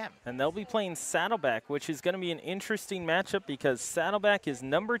 6 p.m. And they'll be playing Saddleback, which is going to be an interesting matchup because Saddleback is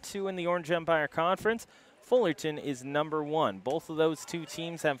 #2 in the Orange Empire Conference. Fullerton is #1. Both of those two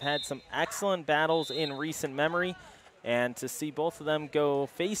teams have had some excellent battles in recent memory, and to see both of them go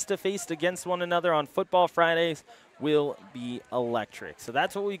face-to-face against one another on Football Fridays will be electric. So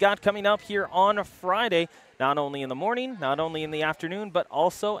that's what we got coming up here on Friday, not only in the morning, not only in the afternoon, but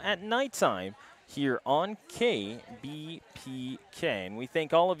also at nighttime here on KBPK. And we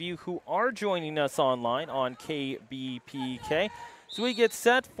thank all of you who are joining us online on KBPK. So we get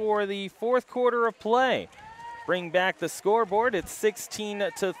set for the fourth quarter of play. Bring back the scoreboard. It's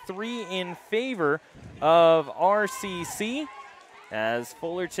 16-3 in favor of RCC as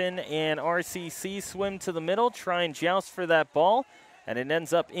Fullerton and RCC swim to the middle, try and joust for that ball, and it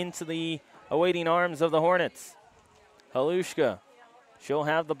ends up into the awaiting arms of the Hornets. Halushka, she'll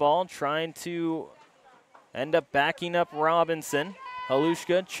have the ball, trying to end up backing up Robinson.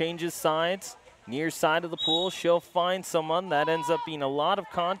 Halushka changes sides. Near side of the pool, she'll find someone. That ends up being a lot of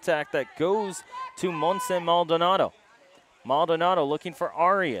contact that goes to Monse Maldonado. Maldonado looking for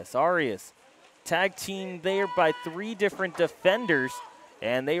Arias. Arias tag teamed there by 3 different defenders,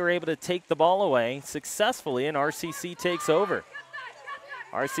 and they were able to take the ball away successfully, and RCC takes over.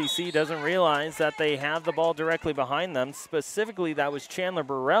 RCC doesn't realize that they have the ball directly behind them. Specifically, that was Chandler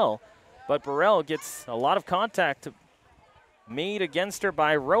Burrell, but Burrell gets a lot of contact made against her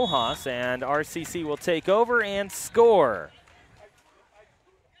by Rojas, and RCC will take over and score.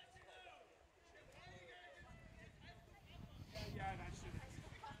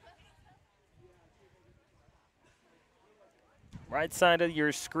 Right side of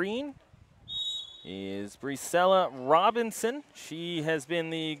your screen is Brisella Robinson. She has been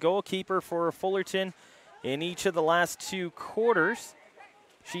the goalkeeper for Fullerton in each of the last 2 quarters.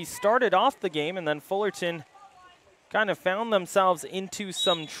 She started off the game, and then Fullerton kind of found themselves into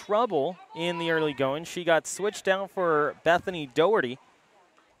some trouble in the early going. She got switched out for Bethany Doherty,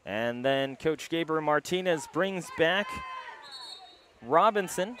 and then Coach Gabriel Martinez brings back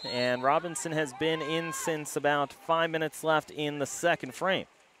Robinson, and Robinson has been in since about 5 minutes left in the second frame.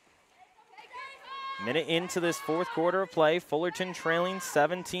 Minute into this fourth quarter of play, Fullerton trailing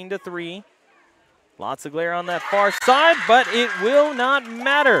 17-3. Lots of glare on that far side, but it will not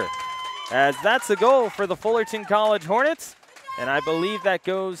matter, as that's a goal for the Fullerton College Hornets, and I believe that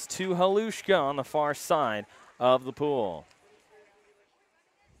goes to Halushka on the far side of the pool.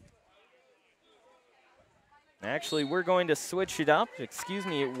 Actually, we're going to switch it up. Excuse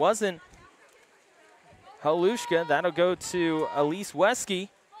me, it wasn't Halushka. That'll go to Elise Wesky.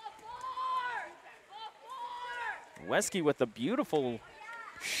 Wesky with a beautiful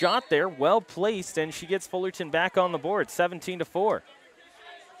shot there, well placed, and she gets Fullerton back on the board, 17-4.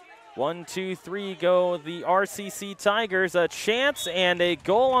 1, 2, 3 go the RCC Tigers. A chance and a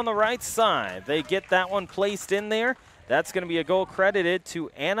goal on the right side. They get that one placed in there. That's going to be a goal credited to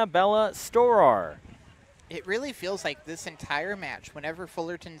Annabella Storar. It really feels like this entire match, whenever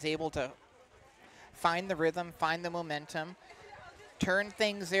Fullerton's able to find the rhythm, find the momentum, turn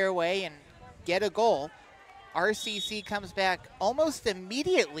things their way, and get a goal, RCC comes back almost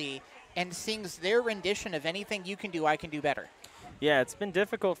immediately and sings their rendition of anything you can do, I can do better. Yeah, it's been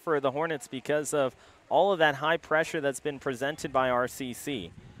difficult for the Hornets because of all of that high pressure that's been presented by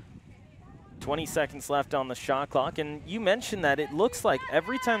RCC. 20 seconds left on the shot clock, and you mentioned that it looks like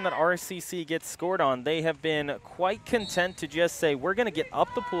every time that RCC gets scored on, they have been quite content to just say, we're going to get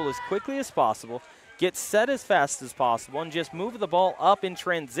up the pool as quickly as possible, get set as fast as possible, and just move the ball up in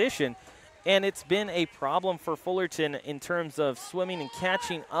transition. And it's been a problem for Fullerton in terms of swimming and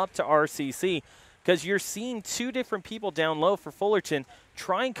catching up to RCC, because you're seeing two different people down low for Fullerton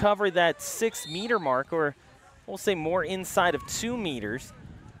try and cover that 6-meter mark, or we'll say more inside of 2 meters.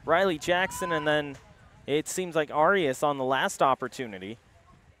 Riley Jackson, and then it seems like Arias on the last opportunity.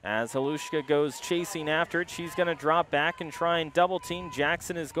 As Halushka goes chasing after it, she's going to drop back and try and double team.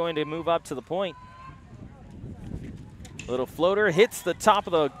 Jackson is going to move up to the point. Little floater hits the top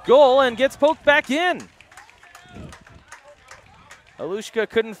of the goal and gets poked back in. Halushka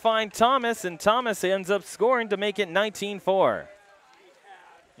couldn't find Thomas, and Thomas ends up scoring to make it 19-4.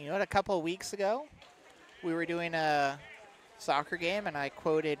 You know what, a couple of weeks ago, we were doing a soccer game, and I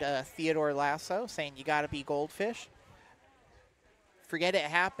quoted Theodore Lasso saying, you got to be goldfish. Forget it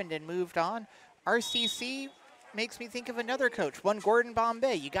happened and moved on. RCC makes me think of another coach, one Gordon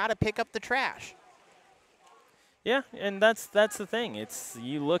Bombay. You got to pick up the trash. Yeah, and that's the thing. It's,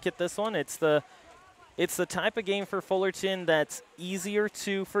 you look at this one, it's the type of game for Fullerton that's easier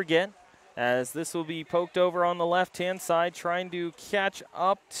to forget, as this will be poked over on the left-hand side, trying to catch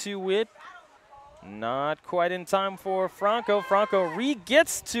up to it. Not quite in time for Franco. Franco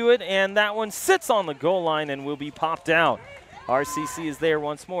re-gets to it, and that one sits on the goal line and will be popped out. RCC is there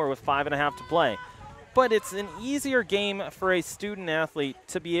once more with 5.5 to play. But it's an easier game for a student athlete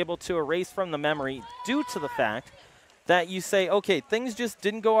to be able to erase from the memory due to the fact that you say, okay, things just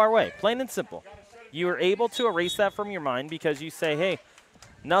didn't go our way, plain and simple. You are able to erase that from your mind because you say, hey,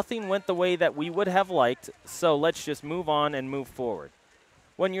 nothing went the way that we would have liked, so let's just move on and move forward.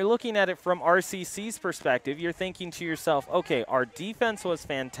 When you're looking at it from RCC's perspective, you're thinking to yourself, okay, our defense was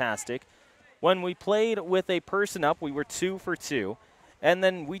fantastic. When we played with a person up, we were 2 for 2. And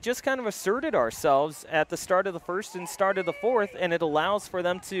then we just kind of asserted ourselves at the start of the first and start of the fourth, and it allows for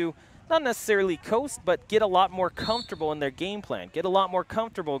them to not necessarily coast, but get a lot more comfortable in their game plan, get a lot more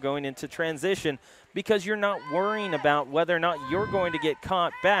comfortable going into transition, because you're not worrying about whether or not you're going to get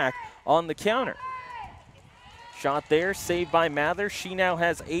caught back on the counter. Shot there, saved by Mather. She now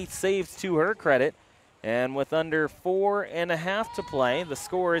has 8 saves to her credit. And with under 4.5 to play, the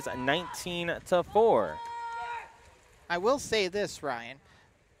score is 19-4. I will say this, Ryan.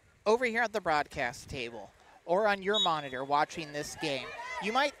 Over here at the broadcast table or on your monitor watching this game,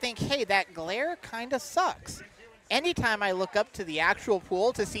 you might think, hey, that glare kind of sucks. Anytime I look up to the actual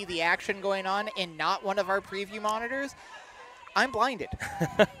pool to see the action going on in not one of our preview monitors, I'm blinded.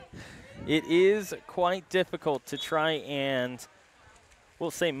 It is quite difficult to try and, we'll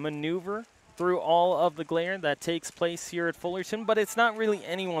say, maneuver through all of the glare that takes place here at Fullerton, but it's not really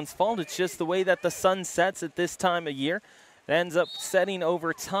anyone's fault. It's just the way that the sun sets at this time of year. It ends up setting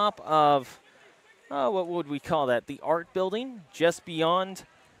over top of, what would we call that, the art building just beyond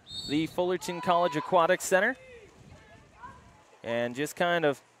the Fullerton College Aquatic Center, and just kind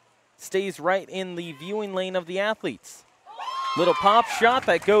of stays right in the viewing lane of the athletes. Little pop shot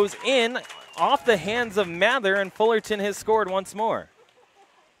that goes in off the hands of Mather, and Fullerton has scored once more.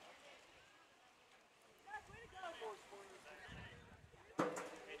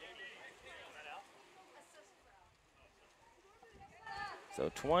 So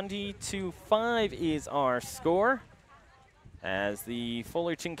 20-5 is our score, as the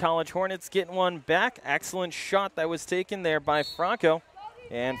Fullerton College Hornets get one back. Excellent shot that was taken there by Franco,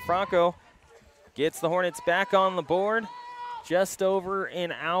 and Franco gets the Hornets back on the board just over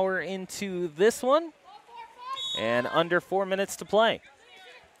an hour into this one, and under 4 minutes to play.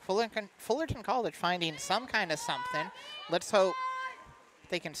 Fullerton College finding some kind of something. Let's hope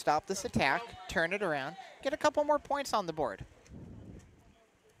they can stop this attack, turn it around, get a couple more points on the board.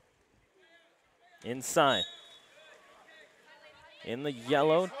 Inside. In the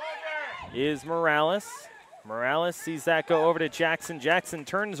yellow is Morales. Morales sees that go over to Jackson. Jackson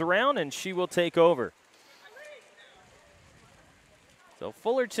turns around, and she will take over. So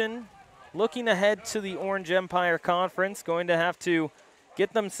Fullerton looking ahead to the Orange Empire Conference, going to have to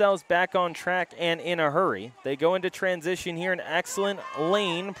get themselves back on track and in a hurry. They go into transition here, an excellent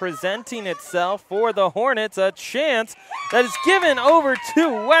lane presenting itself for the Hornets, a chance that is given over to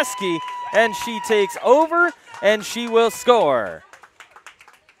Wesky, and she takes over, and she will score.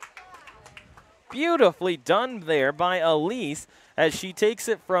 Beautifully done there by Elise, as she takes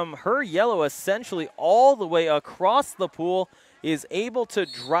it from her yellow essentially all the way across the pool, is able to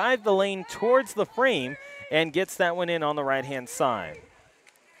drive the lane towards the frame, and gets that one in on the right-hand side.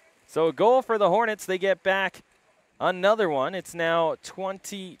 So a goal for the Hornets. They get back another one. It's now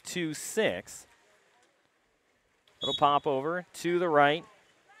 20-6. It'll pop over to the right.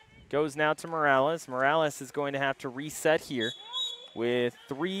 Goes now to Morales. Morales is going to have to reset here with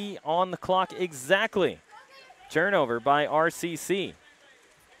 3 on the clock exactly. Turnover by RCC.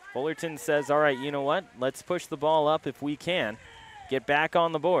 Fullerton says, all right, you know what? Let's push the ball up if we can. Get back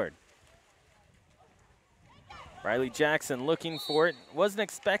on the board. Riley Jackson looking for it. Wasn't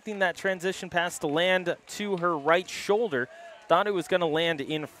expecting that transition pass to land to her right shoulder. Thought it was going to land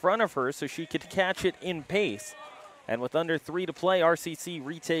in front of her so she could catch it in pace. And with under 3 to play, RCC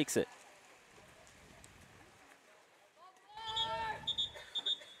retakes it.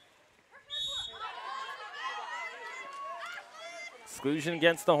 Exclusion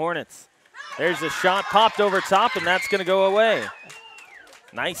against the Hornets. There's a shot popped over top, and that's going to go away.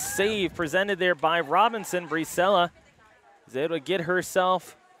 Nice save presented there by Robinson. Brisella is able to get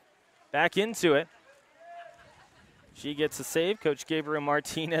herself back into it. She gets a save. Coach Gabriel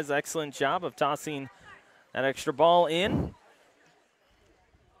Martinez, excellent job of tossing that extra ball in.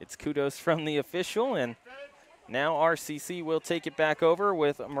 It's kudos from the official, and now RCC will take it back over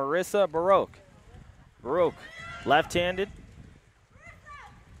with Marissa Baroque. Baroque, left-handed,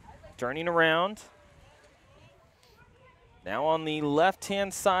 turning around. Now on the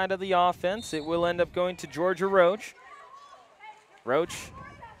left-hand side of the offense, it will end up going to Georgia Roach. Roach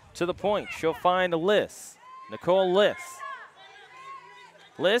to the point. She'll find Liss. Nicole Liss.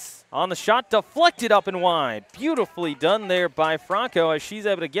 Liss on the shot, deflected up and wide. Beautifully done there by Franco as she's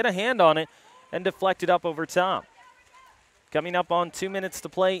able to get a hand on it and deflect it up over top. Coming up on 2 minutes to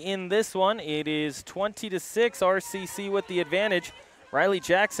play in this one, it is 20-6, RCC with the advantage. Riley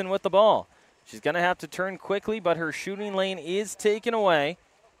Jackson with the ball. She's going to have to turn quickly, but her shooting lane is taken away.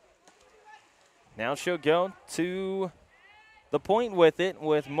 Now she'll go to the point with it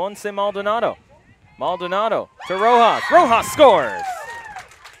with Monse Maldonado. Maldonado to Rojas. Rojas scores!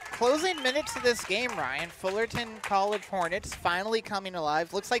 Closing minutes of this game, Ryan. Fullerton College Hornets finally coming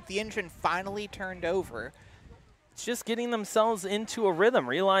alive. Looks like the engine finally turned over. It's just getting themselves into a rhythm,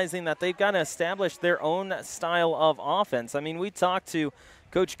 realizing that they've got to establish their own style of offense. I mean, we talked to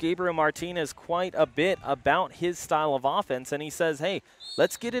Coach Gabriel Martinez quite a bit about his style of offense, and he says, hey,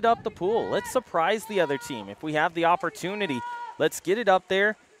 let's get it up the pool. Let's surprise the other team. If we have the opportunity, let's get it up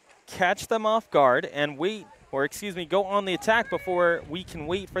there, catch them off guard, and wait, or excuse me, go on the attack before we can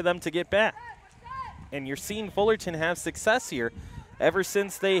wait for them to get back. And you're seeing Fullerton have success here ever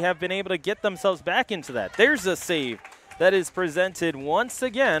since they have been able to get themselves back into that. There's a save that is presented once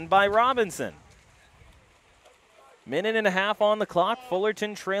again by Robinson. Minute and a half on the clock.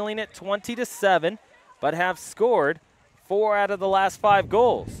 Fullerton trailing at 20-7, but have scored 4 out of the last 5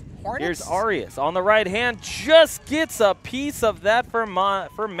 goals. Hornets. Here's Arias on the right hand, just gets a piece of that for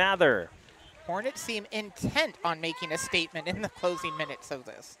Mather. Hornets seem intent on making a statement in the closing minutes of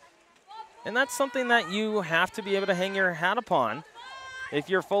this. And that's something that you have to be able to hang your hat upon if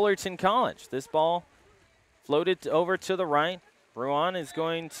you're Fullerton College. This ball floated over to the right. Ruan is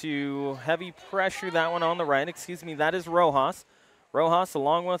going to heavy pressure that one on the right. Excuse me, that is Rojas. Rojas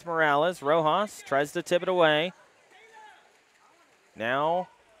along with Morales. Rojas tries to tip it away. Now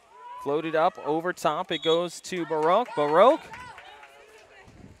floated up over top. It goes to Baroque. Baroque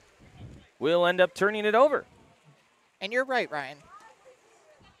will end up turning it over. And you're right, Ryan.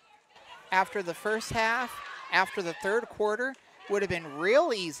 After the first half, after the third quarter, would have been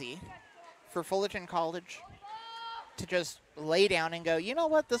real easy for Fullerton College to just lay down and go, you know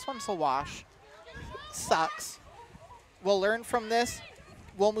what, this one's a wash. Sucks. We'll learn from this.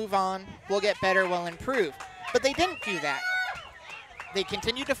 We'll move on. We'll get better. We'll improve. But they didn't do that. They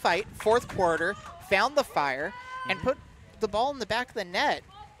continued to fight. Fourth quarter, found the fire, and put the ball in the back of the net.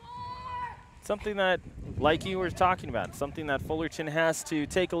 Something that, like you were talking about, something that Fullerton has to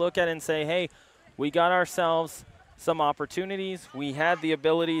take a look at and say, hey, we got ourselves some opportunities. We had the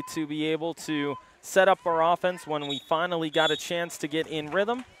ability to be able to set up our offense when we finally got a chance to get in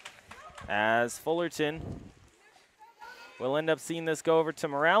rhythm. As Fullerton will end up seeing this go over to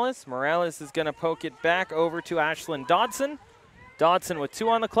Morales. Morales is going to poke it back over to Ashlyn Dodson. Dodson with 2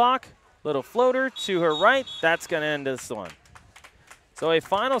 on the clock. Little floater to her right. That's going to end this one. So a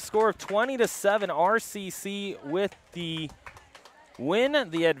final score of 20-7, RCC with the win,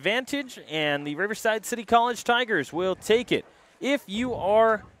 the advantage, and the Riverside City College Tigers will take it. If you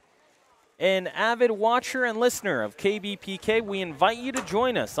are an avid watcher and listener of KBPK, we invite you to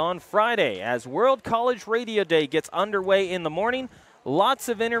join us on Friday as World College Radio Day gets underway in the morning. Lots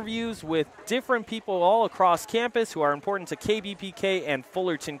of interviews with different people all across campus who are important to KBPK and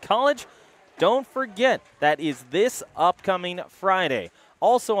Fullerton College. Don't forget, that is this upcoming Friday.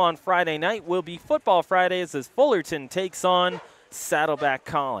 Also on Friday night will be Football Fridays as Fullerton takes on Saddleback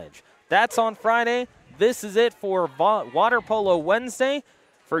College. That's on Friday. This is it for Water Polo Wednesday.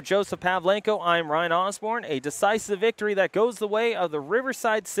 For Joseph Pavlenko, I'm Ryan Osborne. A decisive victory that goes the way of the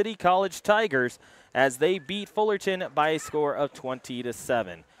Riverside City College Tigers as they beat Fullerton by a score of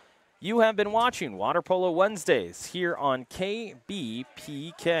 20-7. You have been watching Water Polo Wednesdays here on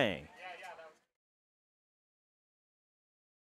KBPK.